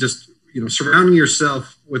I mean, just, surrounding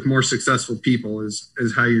yourself with more successful people is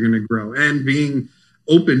how you're going to grow, and being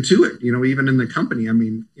open to it, even in the company. I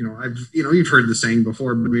mean, you've heard the saying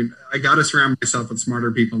before, but I mean, I got to surround myself with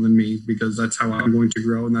smarter people than me, because that's how I'm going to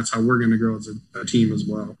grow. And that's how we're going to grow as a team as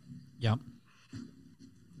well. Yeah.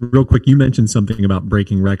 real quick, you mentioned something about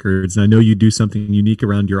breaking records, and I know you do something unique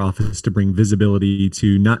around your office to bring visibility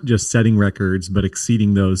to not just setting records, but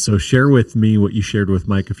exceeding those. So share with me what you shared with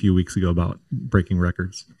Mike a few weeks ago about breaking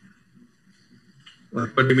records.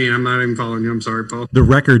 What do you mean? I'm not even following you. I'm sorry, Paul. The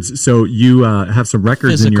records. So you have some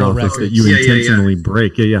records Physical in your office records. that you intentionally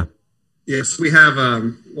break. Yeah. Yes, we have.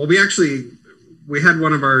 Well, we had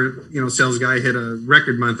one of our, sales guy hit a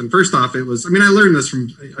record month. And first off, it was, I learned this from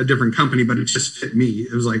a different company, but it just fit me.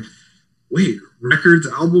 It was like, wait, records,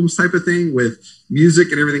 albums type of thing with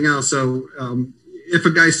music and everything else. So if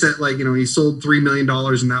a guy said he sold $3 million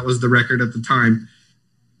and that was the record at the time,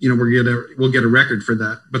 we'll get a record for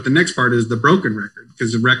that. But the next part is the broken record,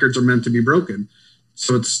 because the records are meant to be broken.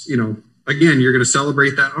 So it's, again, you're going to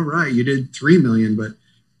celebrate that. All right, you did 3 million, but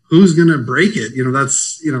who's going to break it?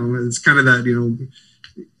 That's, it's kind of that,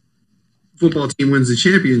 football team wins the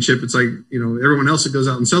championship. It's like, everyone else that goes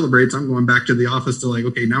out and celebrates, I'm going back to the office to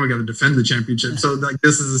okay, now we got to defend the championship. So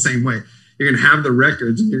this is the same way. You're going to have the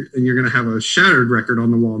records and you're going to have a shattered record on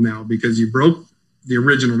the wall now because you broke the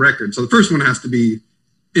original record. So the first one has to be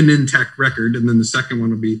an intact record. And then the second one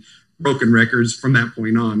will be broken records from that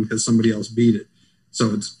point on because somebody else beat it.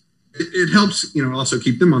 So it helps, also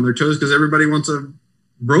keep them on their toes because everybody wants a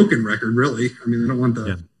broken record, really. They don't want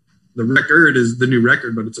the record is the new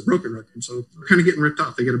record, but it's a broken record. So they're kind of getting ripped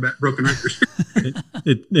off. They get a broken record.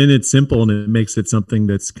 And it's simple, and it makes it something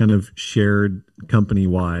that's kind of shared company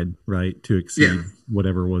wide, right? To exceed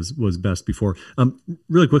whatever was best before.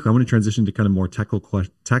 Really quick, I want to transition to kind of more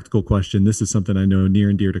tactical question. This is something I know near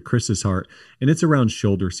and dear to Chris's heart, and it's around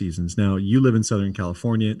shoulder seasons. Now, you live in Southern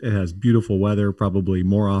California. It has beautiful weather, probably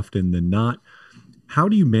more often than not. How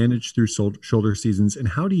do you manage through shoulder seasons, and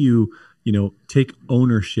how do you take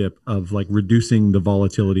ownership of reducing the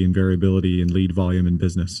volatility and variability in lead volume in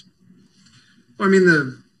business? Well,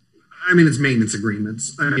 it's maintenance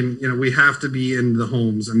agreements. We have to be in the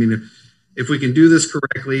homes. If we can do this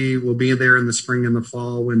correctly, we'll be there in the spring and the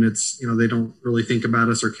fall when it's, they don't really think about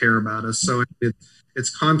us or care about us. So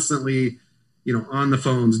it's constantly, on the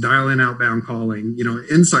phones, dialing, outbound calling,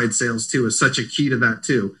 inside sales too is such a key to that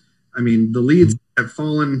too. The leads have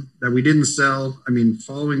fallen that we didn't sell.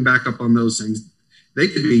 Following back up on those things, they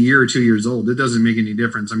could be a year or 2 years old. It doesn't make any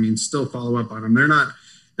difference. Still follow up on them.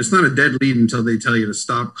 It's not a dead lead until they tell you to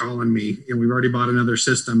stop calling me. We've already bought another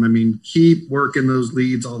system. Keep working those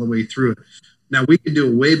leads all the way through it. Now we could do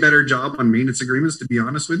a way better job on maintenance agreements, to be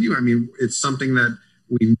honest with you. It's something that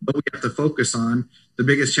we know we have to focus on. The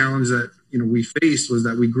biggest challenge that, we faced was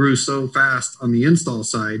that we grew so fast on the install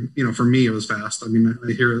side. For me, it was fast. I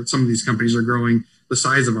hear some of these companies are growing the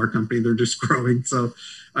size of our company. They're just growing. So,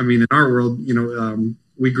 in our world,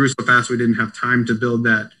 we grew so fast, we didn't have time to build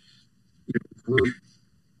that great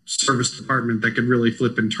service department that could really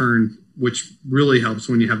flip and turn, which really helps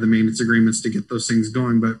when you have the maintenance agreements to get those things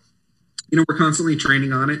going. But, we're constantly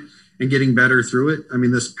training on it and getting better through it.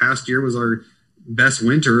 This past year was our best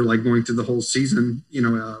winter, going through the whole season,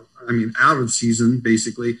 out of season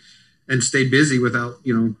basically, and stay busy without,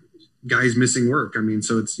 guys missing work.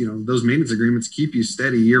 So it's, those maintenance agreements keep you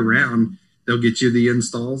steady year round. They'll get you the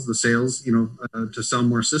installs, the sales, to sell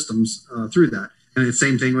more systems through that. And the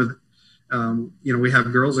same thing with, we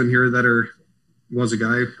have girls in here that was a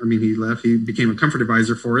guy. He left, he became a comfort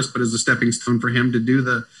advisor for us, but as a stepping stone for him to do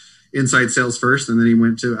the inside sales first. And then he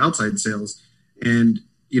went to outside sales, and,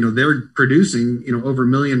 they're producing, over $1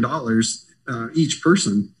 million each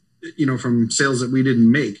person, from sales that we didn't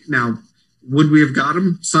make. Now, would we have got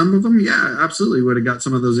them? Some of them? Yeah, absolutely would have got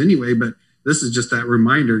some of those anyway. But this is just that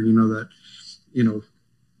reminder, that,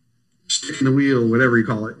 stick in the wheel, whatever you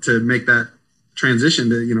call it, to make that transition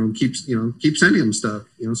to, keep sending them stuff,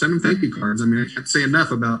 send them thank you cards. I can't say enough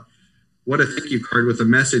about what a thank you card with a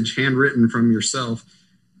message handwritten from yourself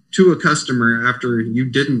to a customer after you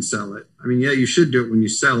didn't sell it. Yeah, you should do it when you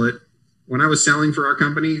sell it. When I was selling for our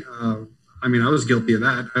company, I was guilty of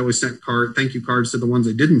that. I always sent thank you cards to the ones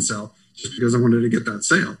I didn't sell just because I wanted to get that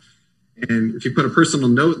sale. And if you put a personal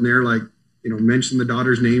note in there, mention the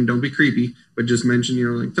daughter's name, don't be creepy, but just mention,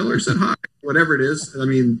 tell her I said hi, whatever it is.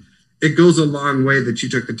 It goes a long way that you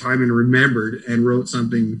took the time and remembered and wrote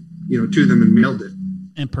something, to them and mailed it.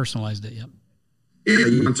 And personalized it, yep. Yeah,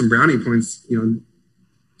 you want some brownie points,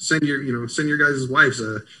 send your guys' wives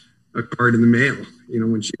a card in the mail,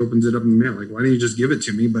 when she opens it up in the mail. Why don't you just give it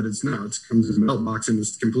to me? But it comes in a mailbox, and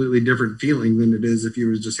it's a completely different feeling than it is if you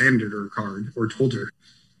was just handed her a card or told her.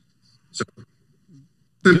 So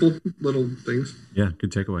simple little things. Yeah,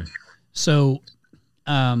 good takeaway. So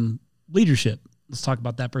leadership. Let's talk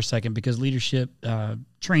about that for a second, because leadership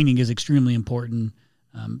training is extremely important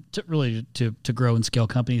to grow and scale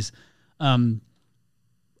companies.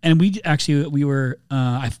 And we talked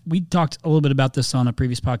a little bit about this on a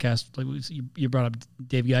previous podcast. Like you brought up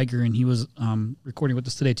Dave Geiger, and he was recording with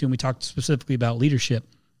us today too. And we talked specifically about leadership.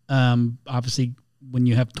 Obviously, when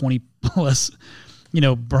you have 20 plus,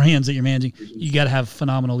 brands that you're managing, you got to have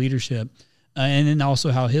phenomenal leadership. And then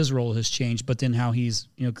also how his role has changed, but then how he's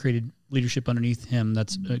created leadership underneath him.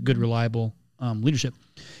 That's a good, reliable leadership.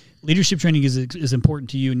 Leadership training is important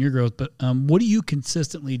to you and your growth. But what do you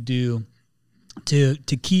consistently do to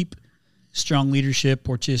keep strong leadership,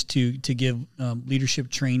 or just to give leadership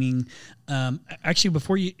training? Actually,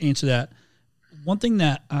 before you answer that, one thing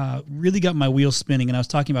that really got my wheels spinning, and I was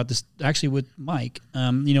talking about this actually with Mike.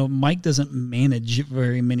 Mike doesn't manage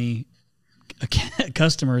very many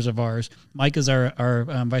customers of ours. Mike is our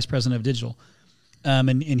vice president of digital,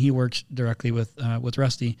 and he works directly with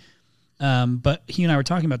Rusty. But he and I were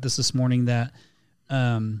talking about this morning, that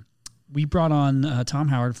we brought on Tom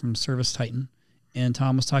Howard from Service Titan, and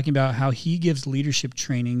Tom was talking about how he gives leadership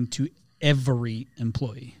training to every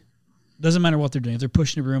employee. Doesn't matter what they're doing. If they're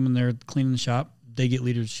pushing a broom and they're cleaning the shop, they get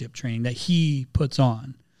leadership training that he puts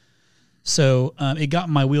on. So it got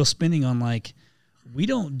my wheel spinning on, like, we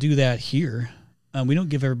don't do that here. We don't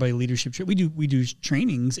give everybody leadership training. We do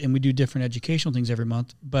trainings, and we do different educational things every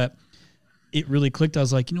month. But it really clicked. I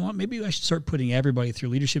was like, you know what? Maybe I should start putting everybody through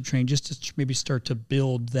leadership training, just to maybe start to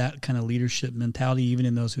build that kind of leadership mentality, even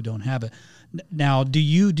in those who don't have it. Now, do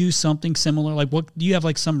you do something similar? Like, what do you have,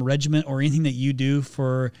 like some regiment or anything that you do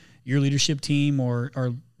for your leadership team, or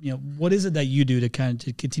what is it that you do to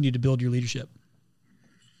continue to build your leadership?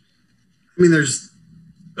 I mean, there's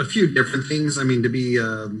a few different things. I mean, to be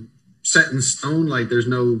set in stone, like there's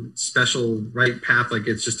no special right path, like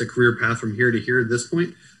it's just a career path from here to here at this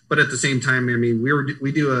point. But at the same time, I mean,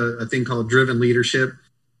 we do a thing called driven leadership,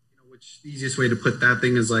 which the easiest way to put that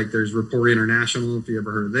thing is like there's Rapport International, if you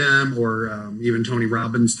ever heard of them, or even Tony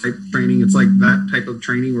Robbins type training. It's like that type of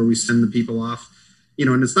training where we send the people off,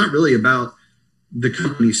 and it's not really about the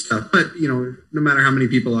company stuff, but no matter how many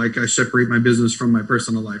people I separate my business from my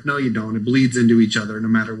personal life. No, you don't. It bleeds into each other no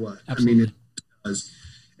matter what. Absolutely. I mean, it does.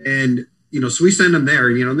 And, so we send them there,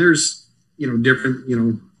 and there's, different,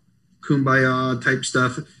 kumbaya type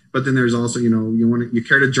stuff. But then there's also, you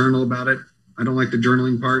care to journal about it. I don't like the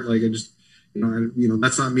journaling part. Like I just,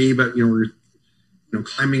 that's not me, but, we're,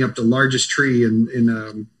 climbing up the largest tree in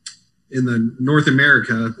the North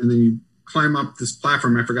America. And then you climb up this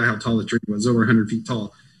platform. I forgot how tall the tree was, over 100 feet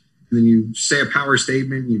tall. And then you say a power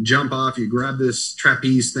statement, you jump off, you grab this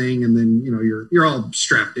trapeze thing, and then, you're all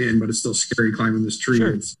strapped in, but it's still scary climbing this tree.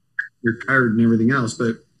 Sure. You're tired and everything else,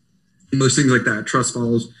 but those things like that, trust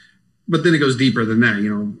falls. But then it goes deeper than that,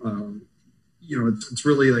 it's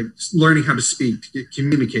really like learning how to speak, to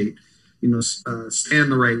communicate,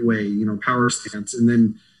 stand the right way, power stance. And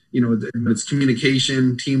then, it's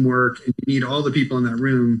communication, teamwork, and you need all the people in that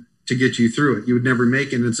room to get you through it. You would never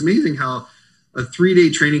make it. And it's amazing how a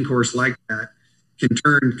 3-day training course like that can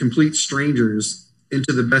turn complete strangers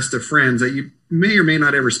into the best of friends that you may or may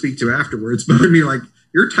not ever speak to afterwards. But I mean, like,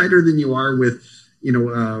 you're tighter than you are with,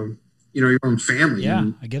 your own family. Yeah,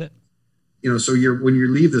 and, I get it. So when you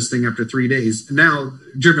leave this thing after 3 days, now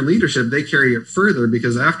driven leadership, they carry it further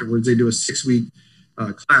because afterwards they do a 6-week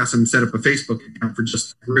class and set up a Facebook account for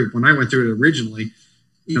just the group. When I went through it originally,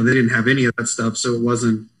 they didn't have any of that stuff. So it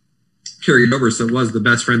wasn't carried over. So it was the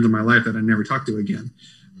best friends of my life that I never talked to again.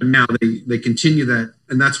 But now they continue that.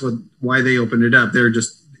 And that's why they opened it up. They're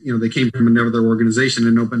just, they came from another organization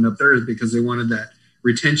and opened up theirs because they wanted that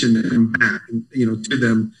retention to come back, to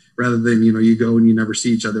them, rather than, you go and you never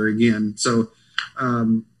see each other again. So,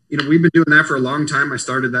 we've been doing that for a long time. I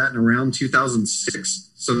started that in around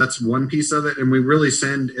 2006. So that's one piece of it. And we really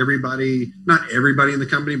send everybody, not everybody in the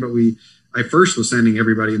company, but I first was sending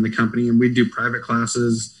everybody in the company, and we do private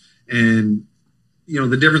classes. And,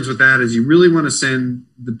 the difference with that is you really want to send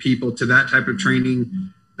the people to that type of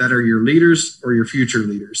training that are your leaders or your future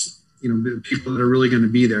leaders, the people that are really going to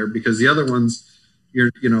be there, because the other ones,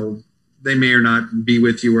 they may or not be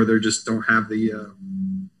with you, or they just don't have the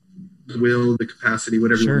will, the capacity,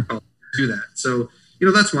 whatever you want to call it, to do that. So,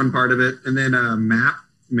 that's one part of it. And then MAP,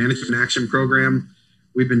 Management Action Program.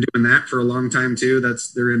 We've been doing that for a long time too.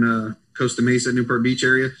 They're in Costa Mesa, Newport Beach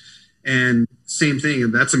area. And same thing.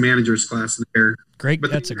 That's a manager's class there. Great.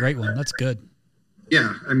 But that's a great one. That's good.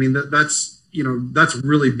 Yeah. I mean, that's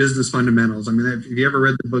really business fundamentals. I mean, if you ever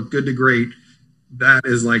read the book, Good to Great,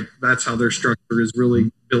 that's how their structure is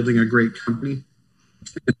really building a great company.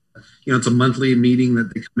 It's a monthly meeting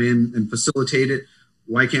that they come in and facilitate it.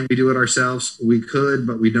 Why can't we do it ourselves? We could,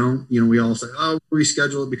 but we don't. We all say, oh,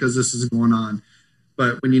 reschedule it because this is going on.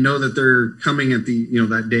 But when you know that they're coming at the,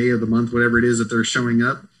 that day of the month, whatever it is that they're showing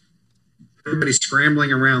up, everybody's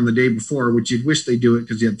scrambling around the day before, which you'd wish they do it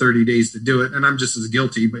because you had 30 days to do it. And I'm just as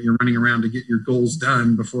guilty, but you're running around to get your goals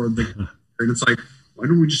done before and it's like, why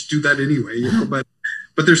don't we just do that anyway?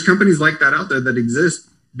 But there's companies like that out there that exist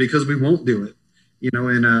because we won't do it,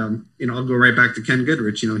 and I'll go right back to Ken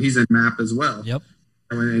Goodrich, he's in MAP as well. Yep.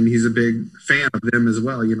 And he's a big fan of them as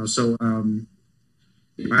well, so,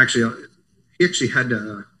 actually, he actually had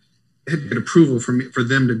to get approval for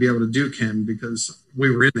them to be able to do Ken because we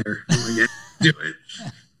were in there. I'm like, yeah, do it.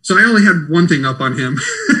 So I only had one thing up on him.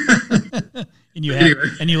 and you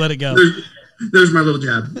let it go. There's my little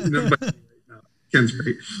jab. But, Ken's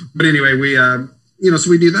great. But anyway, we, so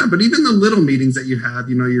we do that. But even the little meetings that you have,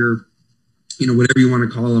 your, whatever you want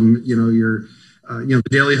to call them, your, the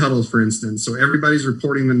daily huddles, for instance. So everybody's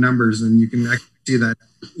reporting the numbers, and you can actually see that,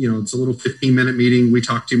 it's a little 15-minute meeting. We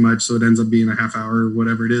talk too much, so it ends up being a half hour or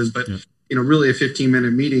whatever it is. But, really a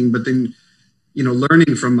 15-minute meeting. But then,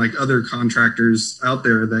 learning from like other contractors out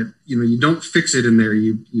there that, you don't fix it in there.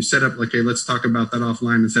 You set up like, hey, let's talk about that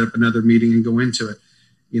offline and set up another meeting and go into it.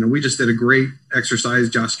 We just did a great exercise.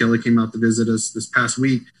 Josh Kelly came out to visit us this past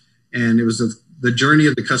week, and it was the journey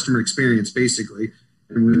of the customer experience, basically.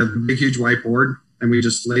 And we have a big, huge whiteboard, and we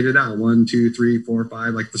just laid it out 1, 2, 3, 4,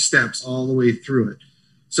 5, like the steps all the way through it.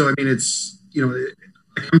 So, I mean, it's,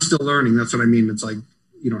 I'm still learning. That's what I mean. It's like,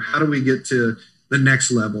 how do we get to the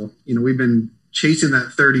next level? We've been chasing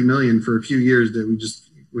that 30 million for a few years that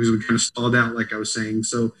we kind of stalled out, like I was saying.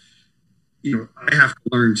 So, I have to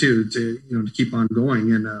learn too, to keep on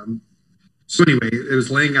going. And so anyway, it was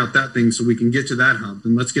laying out that thing so we can get to that hump,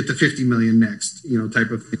 and let's get to 50 million next, type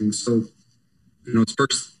of thing. So, it's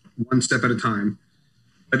first one step at a time.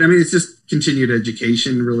 But I mean, it's just continued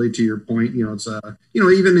education, really, to your point. It's,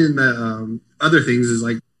 even in the other things is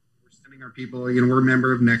like we're sending our people, we're a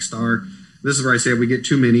member of Nexstar. This is where I say we get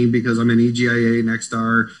too many because I'm in EGIA,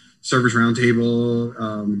 Nexstar, Service Roundtable,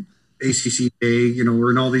 ACCA, we're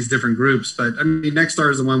in all these different groups, but I mean, Nexstar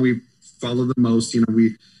is the one we follow the most.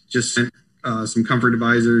 We just sent some comfort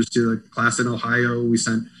advisors to the class in Ohio. We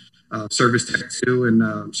sent service tech too,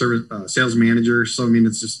 and service sales manager. So, I mean,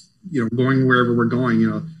 it's just, going wherever we're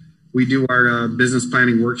going. We do our business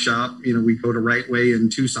planning workshop. We go to Right Way in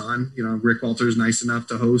Tucson. Rick Walter is nice enough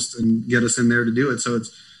to host and get us in there to do it. So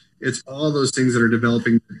it's all those things that are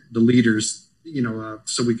developing the leaders,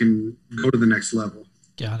 so we can go to the next level.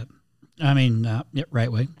 Got it. I mean,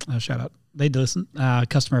 Right Way. Shout out. They listen.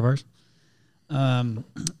 Customer of ours.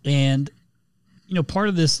 And part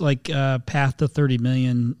of this like path to 30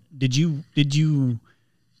 million.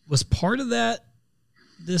 Was part of that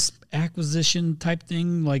this acquisition type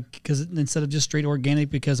thing? Like, because instead of just straight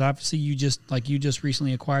organic, because obviously you just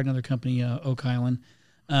recently acquired another company, Oak Island.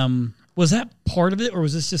 Was that part of it, or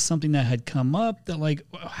was this just something that had come up that like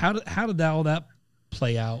how did all that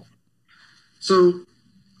play out? So.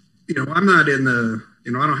 I'm not in the,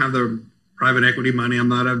 I don't have the private equity money. I'm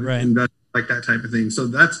not an investor like that type of thing. So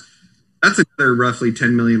that's another roughly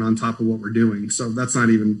 10 million on top of what we're doing. So that's not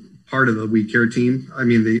even part of the We Care team. I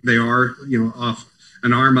mean, they are, off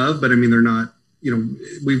an arm of, but I mean, they're not,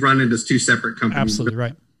 we run it as two separate companies. Absolutely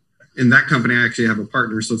right. In that company, I actually have a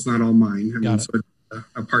partner, so it's not all mine. I mean, so it's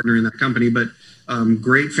a partner in that company, but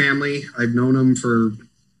great family. I've known them for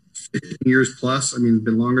 15 years plus. I mean, it's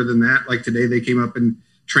been longer than that. Like today, they came up and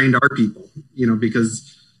trained our people,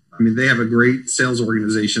 because I mean, they have a great sales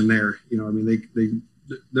organization there. I mean,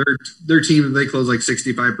 their team, they close like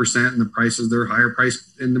 65%, and the prices, they're higher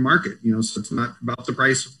price in the market, so it's not about the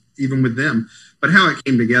price even with them. But how it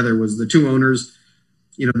came together was the two owners,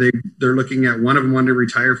 they're looking at, one of them wanted to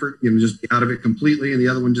retire for, just be out of it completely. And the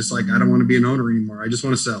other one just like, I don't want to be an owner anymore. I just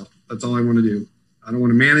want to sell. That's all I want to do. I don't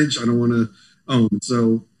want to manage. I don't want to own.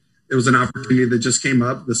 So it was an opportunity that just came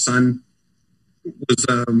up. The son was,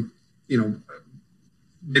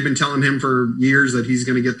 they've been telling him for years that he's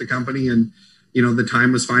going to get the company, and, the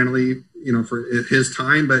time was finally, for his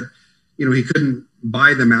time, but, he couldn't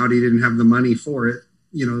buy them out. He didn't have the money for it,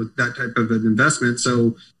 that type of an investment.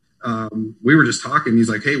 So, we were just talking. He's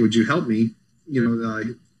like, hey, would you help me?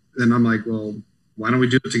 Then I'm like, well, why don't we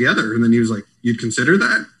do it together? And then he was like, you'd consider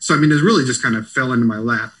that? So, I mean, it really just kind of fell into my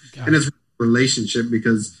lap. And it's a relationship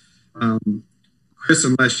because, Chris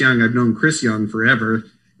and Les Young, I've known Chris Young forever,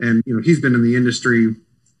 and he's been in the industry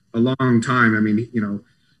a long time. I mean,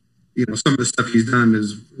 some of the stuff he's done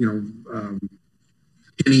is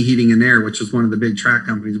Penny Heating and Air, which was one of the big track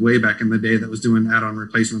companies way back in the day that was doing add-on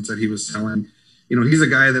replacements that he was selling. He's a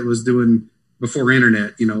guy that was doing before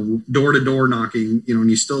internet, door-to-door knocking, and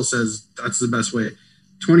he still says that's the best way.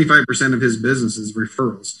 25% of his business is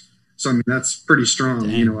referrals. So I mean, that's pretty strong.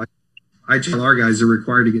 I tell our guys they're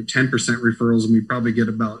required to get 10% referrals, and we probably get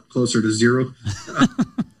about closer to 0.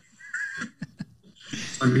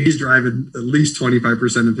 I mean, he's driving at least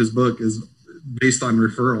 25% of his book is based on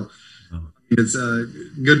referral. It's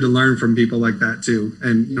good to learn from people like that too.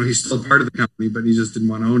 And, he's still part of the company, but he just didn't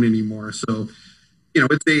want to own anymore. So,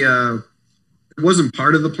 it wasn't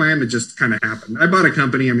part of the plan. It just kind of happened. I bought a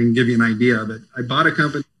company. I mean, give you an idea of it. I bought a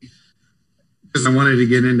company because I wanted to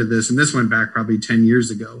get into this. And this went back probably 10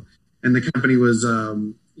 years ago. And the company was,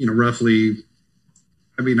 roughly,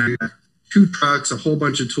 I got 2 trucks, a whole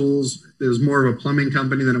bunch of tools. It was more of a plumbing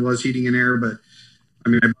company than it was heating and air. But I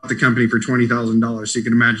bought the company for $20,000. So you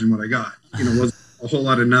can imagine what I got. It wasn't a whole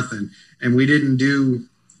lot of nothing. And we didn't do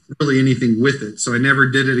really anything with it. So I never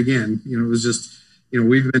did it again. It was just,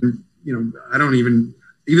 we've been, I don't even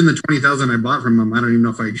the 20,000 I bought from them, I don't even know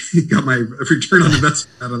if I got my return on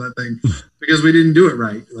investment out of that thing because we didn't do it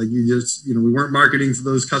right. Like you just, we weren't marketing to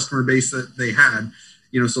those customer base that they had,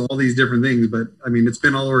 so all these different things. But it's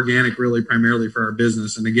been all organic really primarily for our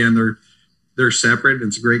business. And again, they're separate.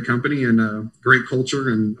 It's a great company and a great culture,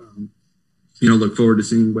 and look forward to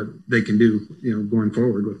seeing what they can do, going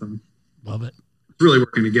forward with them. Love it. It's really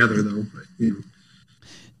working together though. But,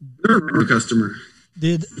 they're a customer.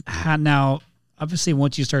 Now, obviously,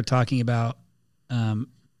 once you start talking about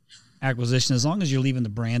acquisition, as long as you're leaving the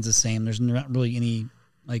brands the same, there's not really any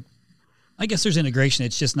I guess there's integration.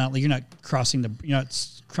 It's just not like you're not crossing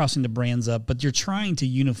the brands up, but you're trying to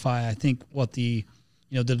unify. I think what the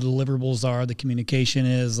deliverables are, the communication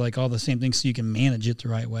is, like all the same things, so you can manage it the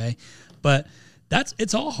right way. But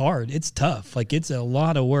it's all hard. It's tough. Like it's a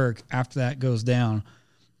lot of work after that goes down.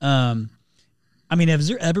 Has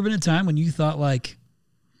there ever been a time when you thought like,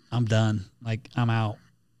 I'm done, like I'm out?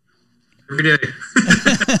 Every day.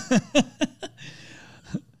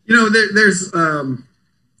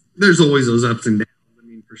 There's always those ups and downs.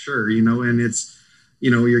 For sure. And it's,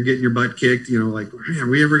 you're getting your butt kicked, like, are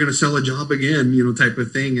we ever going to sell a job again, type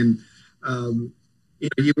of thing. And,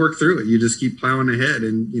 you work through it. You just keep plowing ahead.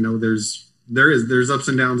 And, there's ups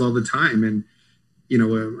and downs all the time. And,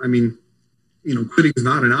 quitting is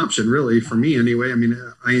not an option really for me anyway.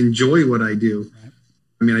 I enjoy what I do.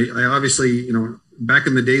 I obviously, back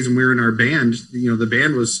in the days when we were in our band, the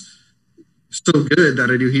band was so good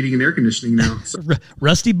that I do heating and air conditioning now. So.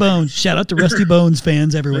 Rusty Bones. Shout out to Rusty Bones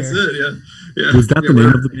fans everywhere. That's it, yeah. Was that the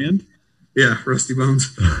name of the band? Yeah, Rusty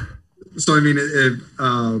Bones. So,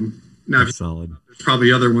 now that's solid. There's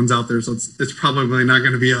probably other ones out there, so it's probably not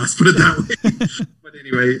going to be us, put it that way. But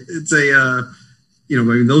anyway, it's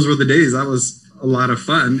those were the days. That was a lot of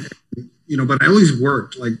fun, but I always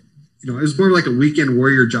worked like, it was more like a weekend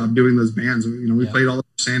warrior job doing those bands. We played all over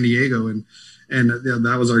San Diego and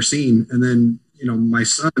that was our scene. And then, my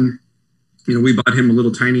son, we bought him a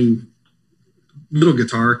little tiny little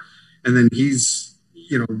guitar, and then he's,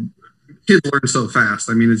 kids learn so fast.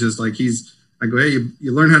 It's just like I go, hey,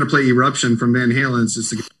 you learn how to play Eruption from Van Halen. It's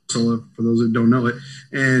just a guitar solo for those who don't know it.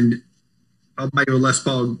 And I'll buy you a Les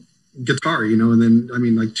Paul guitar, and then,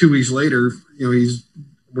 like 2 weeks later,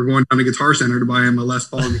 we're going down to Guitar Center to buy him a Les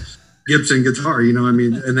Paul Gibson guitar, and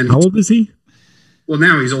then how old is he? Well,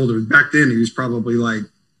 now he's older. Back then he was probably like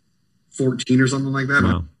 14 or something like that.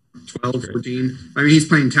 Wow. 12, 14. He's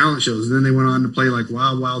playing talent shows, and then they went on to play like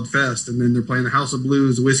Wild Wild Fest, and then they're playing the House of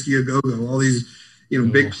Blues, Whiskey a Go-Go, all these,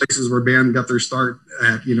 big places where band got their start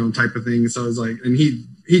at, type of thing. So it's like, and he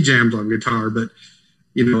jams on guitar, but,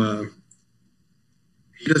 he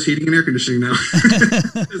does heating and air conditioning now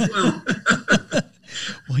as well.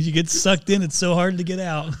 Well, you get sucked in. It's so hard to get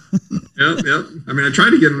out. Yep. I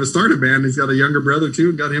tried to get him to start a band. He's got a younger brother too,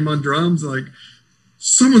 and got him on drums. Like,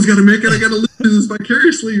 someone's got to make it. I got to live this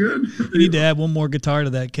vicariously, man. You need to add one more guitar to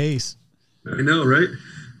that case. I know, right?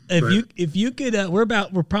 If you could,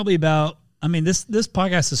 we're probably about. This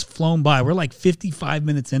podcast has flown by. We're like 55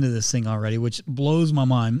 minutes into this thing already, which blows my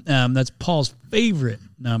mind. That's Paul's favorite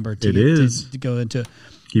number to go into.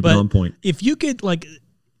 Keep it on point. If you could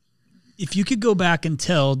go back and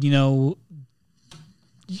tell,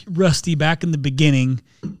 Rusty back in the beginning,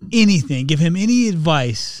 anything, give him any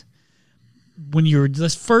advice when you were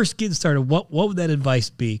just first getting started, what would that advice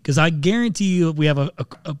be? Because I guarantee you we have a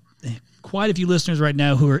quite a few listeners right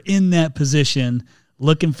now who are in that position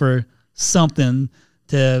looking for something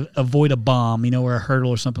to avoid a bomb, or a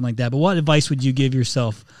hurdle or something like that. But what advice would you give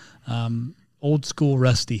yourself, old school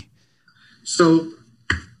Rusty? So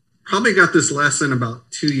probably got this lesson about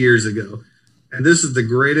 2 years ago. And this is the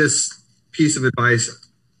greatest piece of advice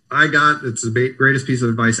I got. It's the greatest piece of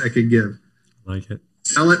advice I could give. Like it.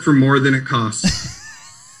 Sell it for more than it costs.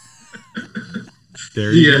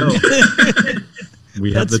 There you go.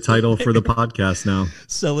 We have the title for the podcast now.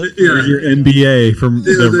 Sell it. Here's your MBA from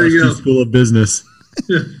the Rusty School of Business.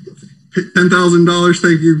 Yeah. $10,000.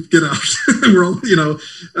 Thank you. Get out. We're all,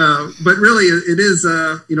 but really it is,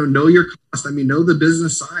 know your cost. I mean, know the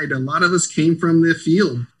business side. A lot of us came from the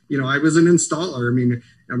field. I was an installer.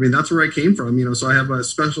 I mean, that's where I came from, so I have a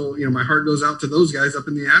special, my heart goes out to those guys up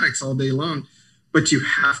in the attics all day long, but you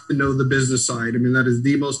have to know the business side. I mean, that is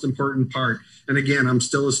the most important part. And again, I'm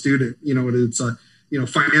still a student, it's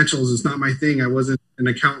financials is not my thing. I wasn't an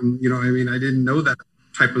accountant, I didn't know that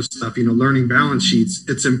type of stuff, learning balance sheets.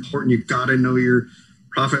 It's important. You got to know your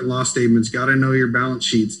profit and loss statements, got to know your balance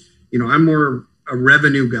sheets. I'm more a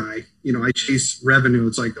revenue guy. I chase revenue.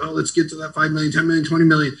 It's like, oh, let's get to that 5 million, 10 million, 20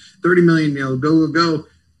 million, 30 million, go.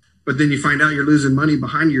 But then you find out you're losing money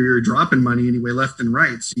behind you. You're dropping money anyway, left and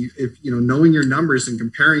right. So if knowing your numbers and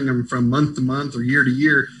comparing them from month to month or year to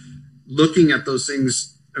year, looking at those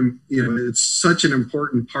things, it's such an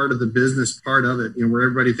important part of the business part of it, where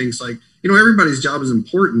everybody thinks like, everybody's job is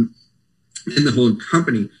important in the whole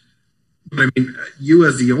company. But I mean, you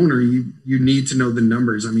as the owner, you need to know the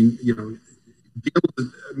numbers. I mean, be able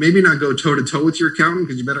to maybe not go toe to toe with your accountant,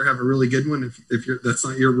 because you better have a really good one if that's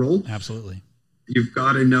not your role. Absolutely. You've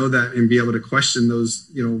got to know that and be able to question those,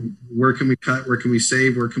 where can we cut? Where can we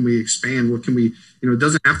save? Where can we expand? What can we, it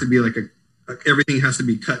doesn't have to be like everything has to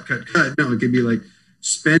be cut. No, it can be like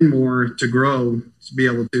spend more to grow, to be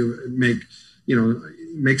able to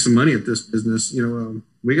make some money at this business.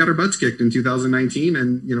 We got our butts kicked in 2019,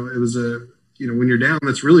 and, it was when you're down,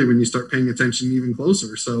 that's really when you start paying attention even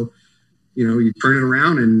closer. So, you turn it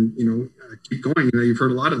around and, keep going. You've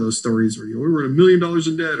heard a lot of those stories where we were $1 million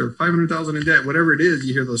in debt or 500,000 in debt, whatever it is.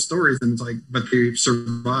 You hear those stories, and it's like, but they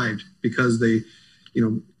survived because they,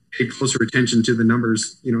 paid closer attention to the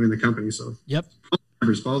numbers, in the company. So yep,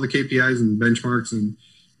 follow the KPIs and benchmarks, and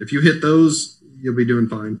if you hit those, you'll be doing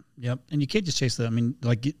fine. Yep, and you can't just chase that. I mean,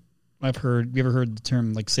 like you ever heard the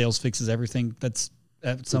term like sales fixes everything? That's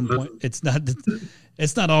at some point, it's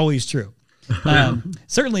not always true.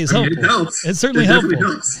 Certainly is helpful. It helps. It's certainly it helpful.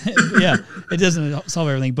 Helps. Yeah, it doesn't solve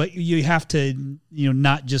everything, but you have to,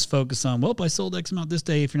 not just focus on, well, I sold X amount this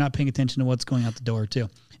day, if you're not paying attention to what's going out the door too,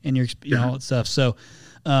 and your, all that stuff. So,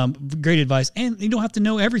 great advice. And you don't have to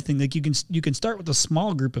know everything. Like you can start with a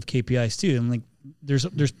small group of KPIs too. And like,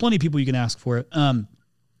 there's plenty of people you can ask for it.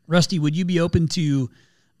 Rusty, would you be open to,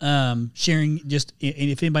 sharing just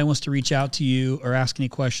if anybody wants to reach out to you or ask any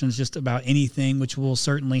questions just about anything, which will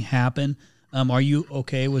certainly happen. Are you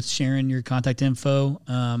okay with sharing your contact info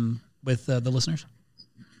with the listeners?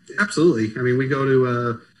 Absolutely. I mean, we go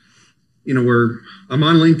to, I'm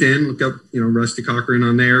on LinkedIn. Look up, Rusty Cochran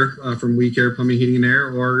on there from We Care Plumbing, Heating, and Air,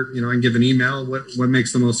 or I can give an email. What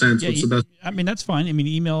makes the most sense? Yeah, What's the best? I mean, that's fine. I mean,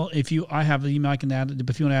 email. I have the email, I can add it.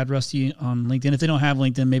 If you want to add Rusty on LinkedIn, if they don't have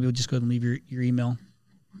LinkedIn, maybe we'll just go ahead and leave your email.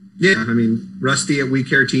 Yeah, I mean,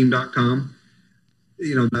 rusty@wecareteam.com.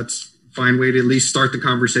 That's a fine way to at least start the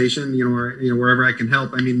conversation, or, wherever I can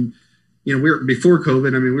help. I mean, we're before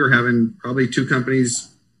COVID, we were having probably 2 companies,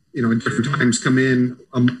 at different times come in,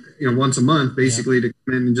 once a month, basically, to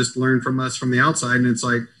come in and just learn from us from the outside. And it's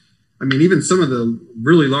like, even some of the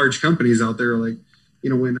really large companies out there, like,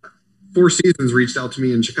 when Four Seasons reached out to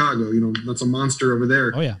me in Chicago, that's a monster over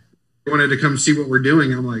there. Oh yeah. They wanted to come see what we're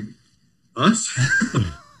doing. I'm like, us?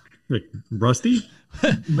 Like, Rusty?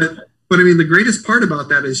 But the greatest part about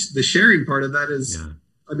that is the sharing part of that is,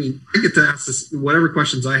 I get to ask this, whatever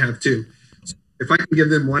questions I have too. So if I can give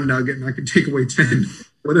them one nugget and I can take away 10,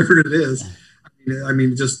 whatever it is,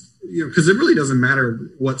 just, because it really doesn't matter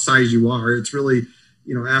what size you are. It's really,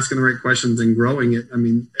 asking the right questions and growing it.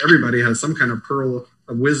 Everybody has some kind of pearl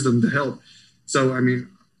of wisdom to help. So,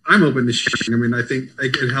 I'm open to sharing. I think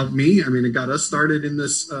it helped me. It got us started in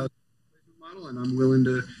this model, and I'm willing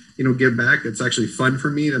to, give back. It's actually fun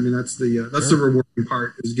for me. That's the rewarding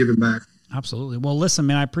part, is giving back. Absolutely. Well, listen,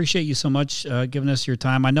 man, I appreciate you so much giving us your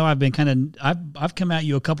time. I know I've been I've come at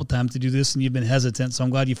you a couple times to do this, and you've been hesitant. So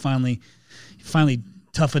I'm glad you finally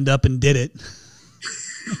toughened up and did it.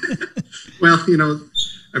 Well,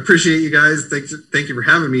 I appreciate you guys. Thank you for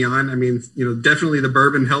having me on. Definitely the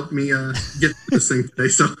bourbon helped me get this thing today.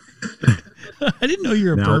 So I didn't know you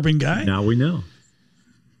were a bourbon guy. Now we know.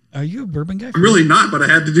 Are you a bourbon guy? I'm really not, but I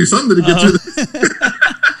had to do something to get through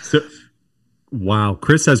this. Wow.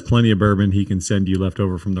 Chris has plenty of bourbon he can send you left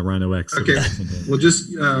over from the Rhino X. Okay. Well, just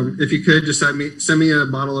if you could just send me a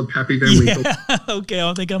bottle of Pappy Van Winkle. Yeah. Okay.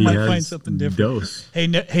 I think I might find something different. Dose. Hey,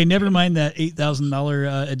 never mind that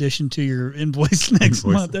 $8,000 addition to your invoice next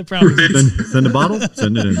month. I promise. Send a bottle,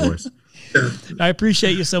 send an invoice. I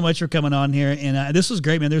appreciate you so much for coming on here, and this was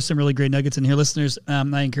great, man. There's some really great nuggets in here, listeners.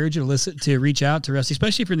 I encourage you to reach out to Rusty,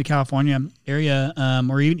 especially if you're in the California area,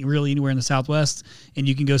 or even really anywhere in the Southwest, and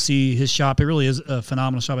you can go see his shop. It really is a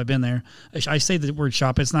phenomenal shop. I've been there. I say the word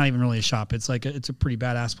shop; it's not even really a shop. It's like it's a pretty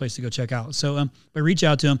badass place to go check out. So, but reach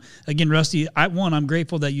out to him again, Rusty. I'm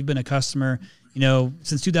grateful that you've been a customer,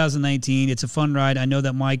 since 2019. It's a fun ride. I know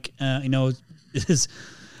that Mike,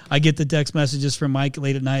 I get the text messages from Mike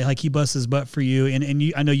late at night, like he busts his butt for you.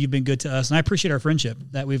 And I know you've been good to us, and I appreciate our friendship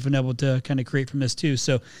that we've been able to kind of create from this too.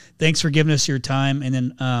 So thanks for giving us your time. And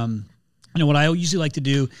then, what I usually like to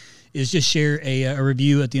do is just share a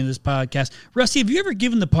review at the end of this podcast. Rusty, have you ever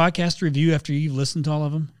given the podcast a review after you've listened to all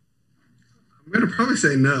of them? I'm going to probably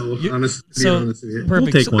say no, honestly. Honest with you.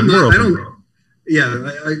 Perfect. We'll take one.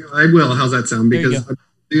 I will. How's that sound? Because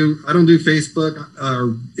I don't do Facebook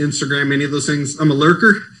or Instagram, any of those things. I'm a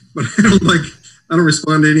lurker, but I don't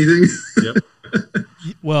respond to anything. Yep.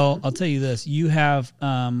 Well, I'll tell you this. You have,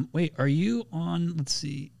 are you on, let's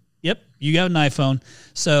see. Yep. You got an iPhone.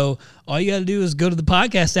 So all you got to do is go to the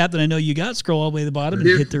podcast app that I know you got, scroll all the way to the bottom and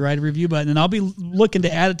hit the write a review button. And I'll be looking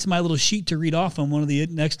to add it to my little sheet to read off on one of the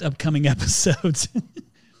next upcoming episodes.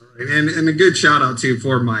 And a good shout out too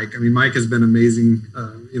for Mike. I mean, Mike has been amazing,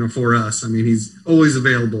 for us. I mean, he's always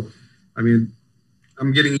available. I mean,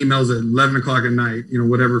 I'm getting emails at 11 o'clock at night,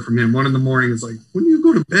 whatever from him. 1 a.m. It's like, when do you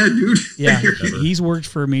go to bed, dude? Yeah. He's worked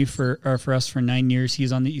for me for us for 9 years.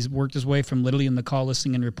 He's worked his way from literally in the call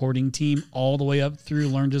listening and reporting team all the way up through,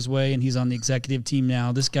 learned his way, and he's on the executive team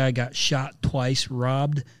now. This guy got shot twice,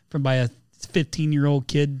 robbed by a 15-year-old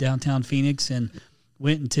kid downtown Phoenix, and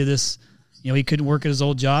went into this. He couldn't work at his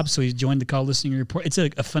old job, so he joined the call listening report. It's a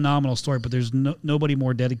phenomenal story, but there's nobody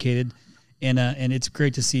more dedicated, and it's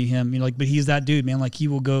great to see him. But he's that dude, man. Like, he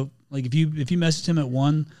will go. Like, if you message him at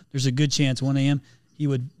 1, there's a good chance 1 a.m. he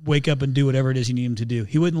would wake up and do whatever it is you need him to do.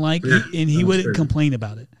 He wouldn't he wouldn't complain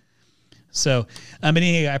about it. So,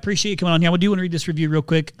 anyway, I appreciate you coming on here. I do want to read this review real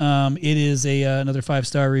quick. It is another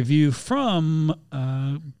 5-star review from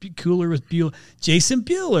Cooler with Bueller. Jason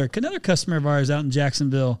Bueller, another customer of ours out in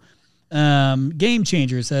Jacksonville. Game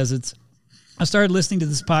Changer says I started listening to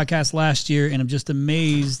this podcast last year, and I'm just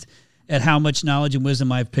amazed at how much knowledge and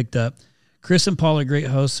wisdom I've picked up. Chris and Paul are great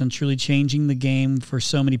hosts and truly changing the game for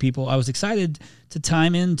so many people. I was excited to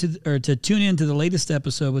tune into the latest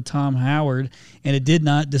episode with Tom Howard, and it did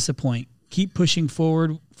not disappoint. Keep pushing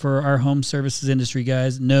forward for our home services industry,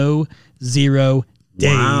 guys. No 0 days.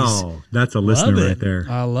 Wow, that's a listener right there.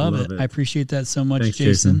 I love it. I appreciate that so much. Thanks,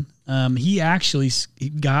 Jason. He actually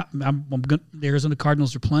got. The Arizona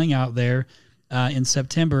Cardinals are playing out there in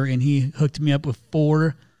September, and he hooked me up with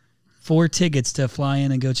four tickets to fly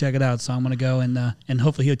in and go check it out. So I'm going to go and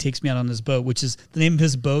hopefully he takes me out on his boat, which is the name of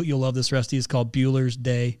his boat. You'll love this, Rusty. It's called Bueller's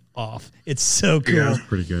Day Off. It's so cool. Yeah,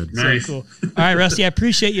 pretty good. Nice. So cool. All right, Rusty, I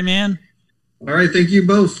appreciate you, man. All right, thank you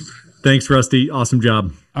both. Thanks, Rusty. Awesome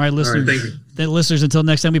job. All right, listeners. All right, thank you. Listeners, until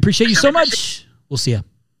next time, we appreciate you so much. We'll see you.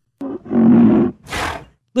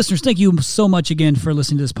 Listeners, thank you so much again for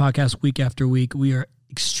listening to this podcast week after week. We are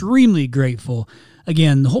extremely grateful.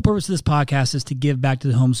 Again, the whole purpose of this podcast is to give back to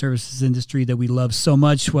the home services industry that we love so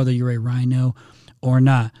much, whether you're a Rhino or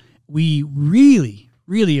not. We really,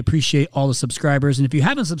 really appreciate all the subscribers. And if you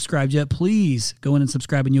haven't subscribed yet, please go in and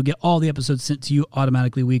subscribe, and you'll get all the episodes sent to you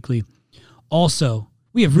automatically weekly. Also,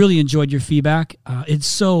 we have really enjoyed your feedback. It's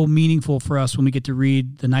so meaningful for us when we get to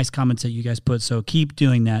read the nice comments that you guys put. So keep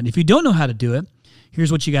doing that. If you don't know how to do it,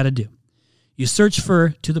 here's what you got to do. You search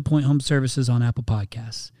for To The Point Home Services on Apple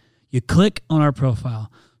Podcasts. You click on our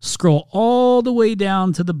profile, scroll all the way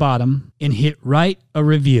down to the bottom, and hit write a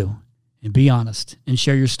review. And be honest and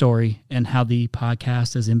share your story and how the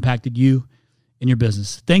podcast has impacted you and your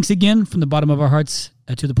business. Thanks again from the bottom of our hearts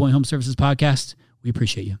at To The Point Home Services Podcast. We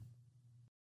appreciate you.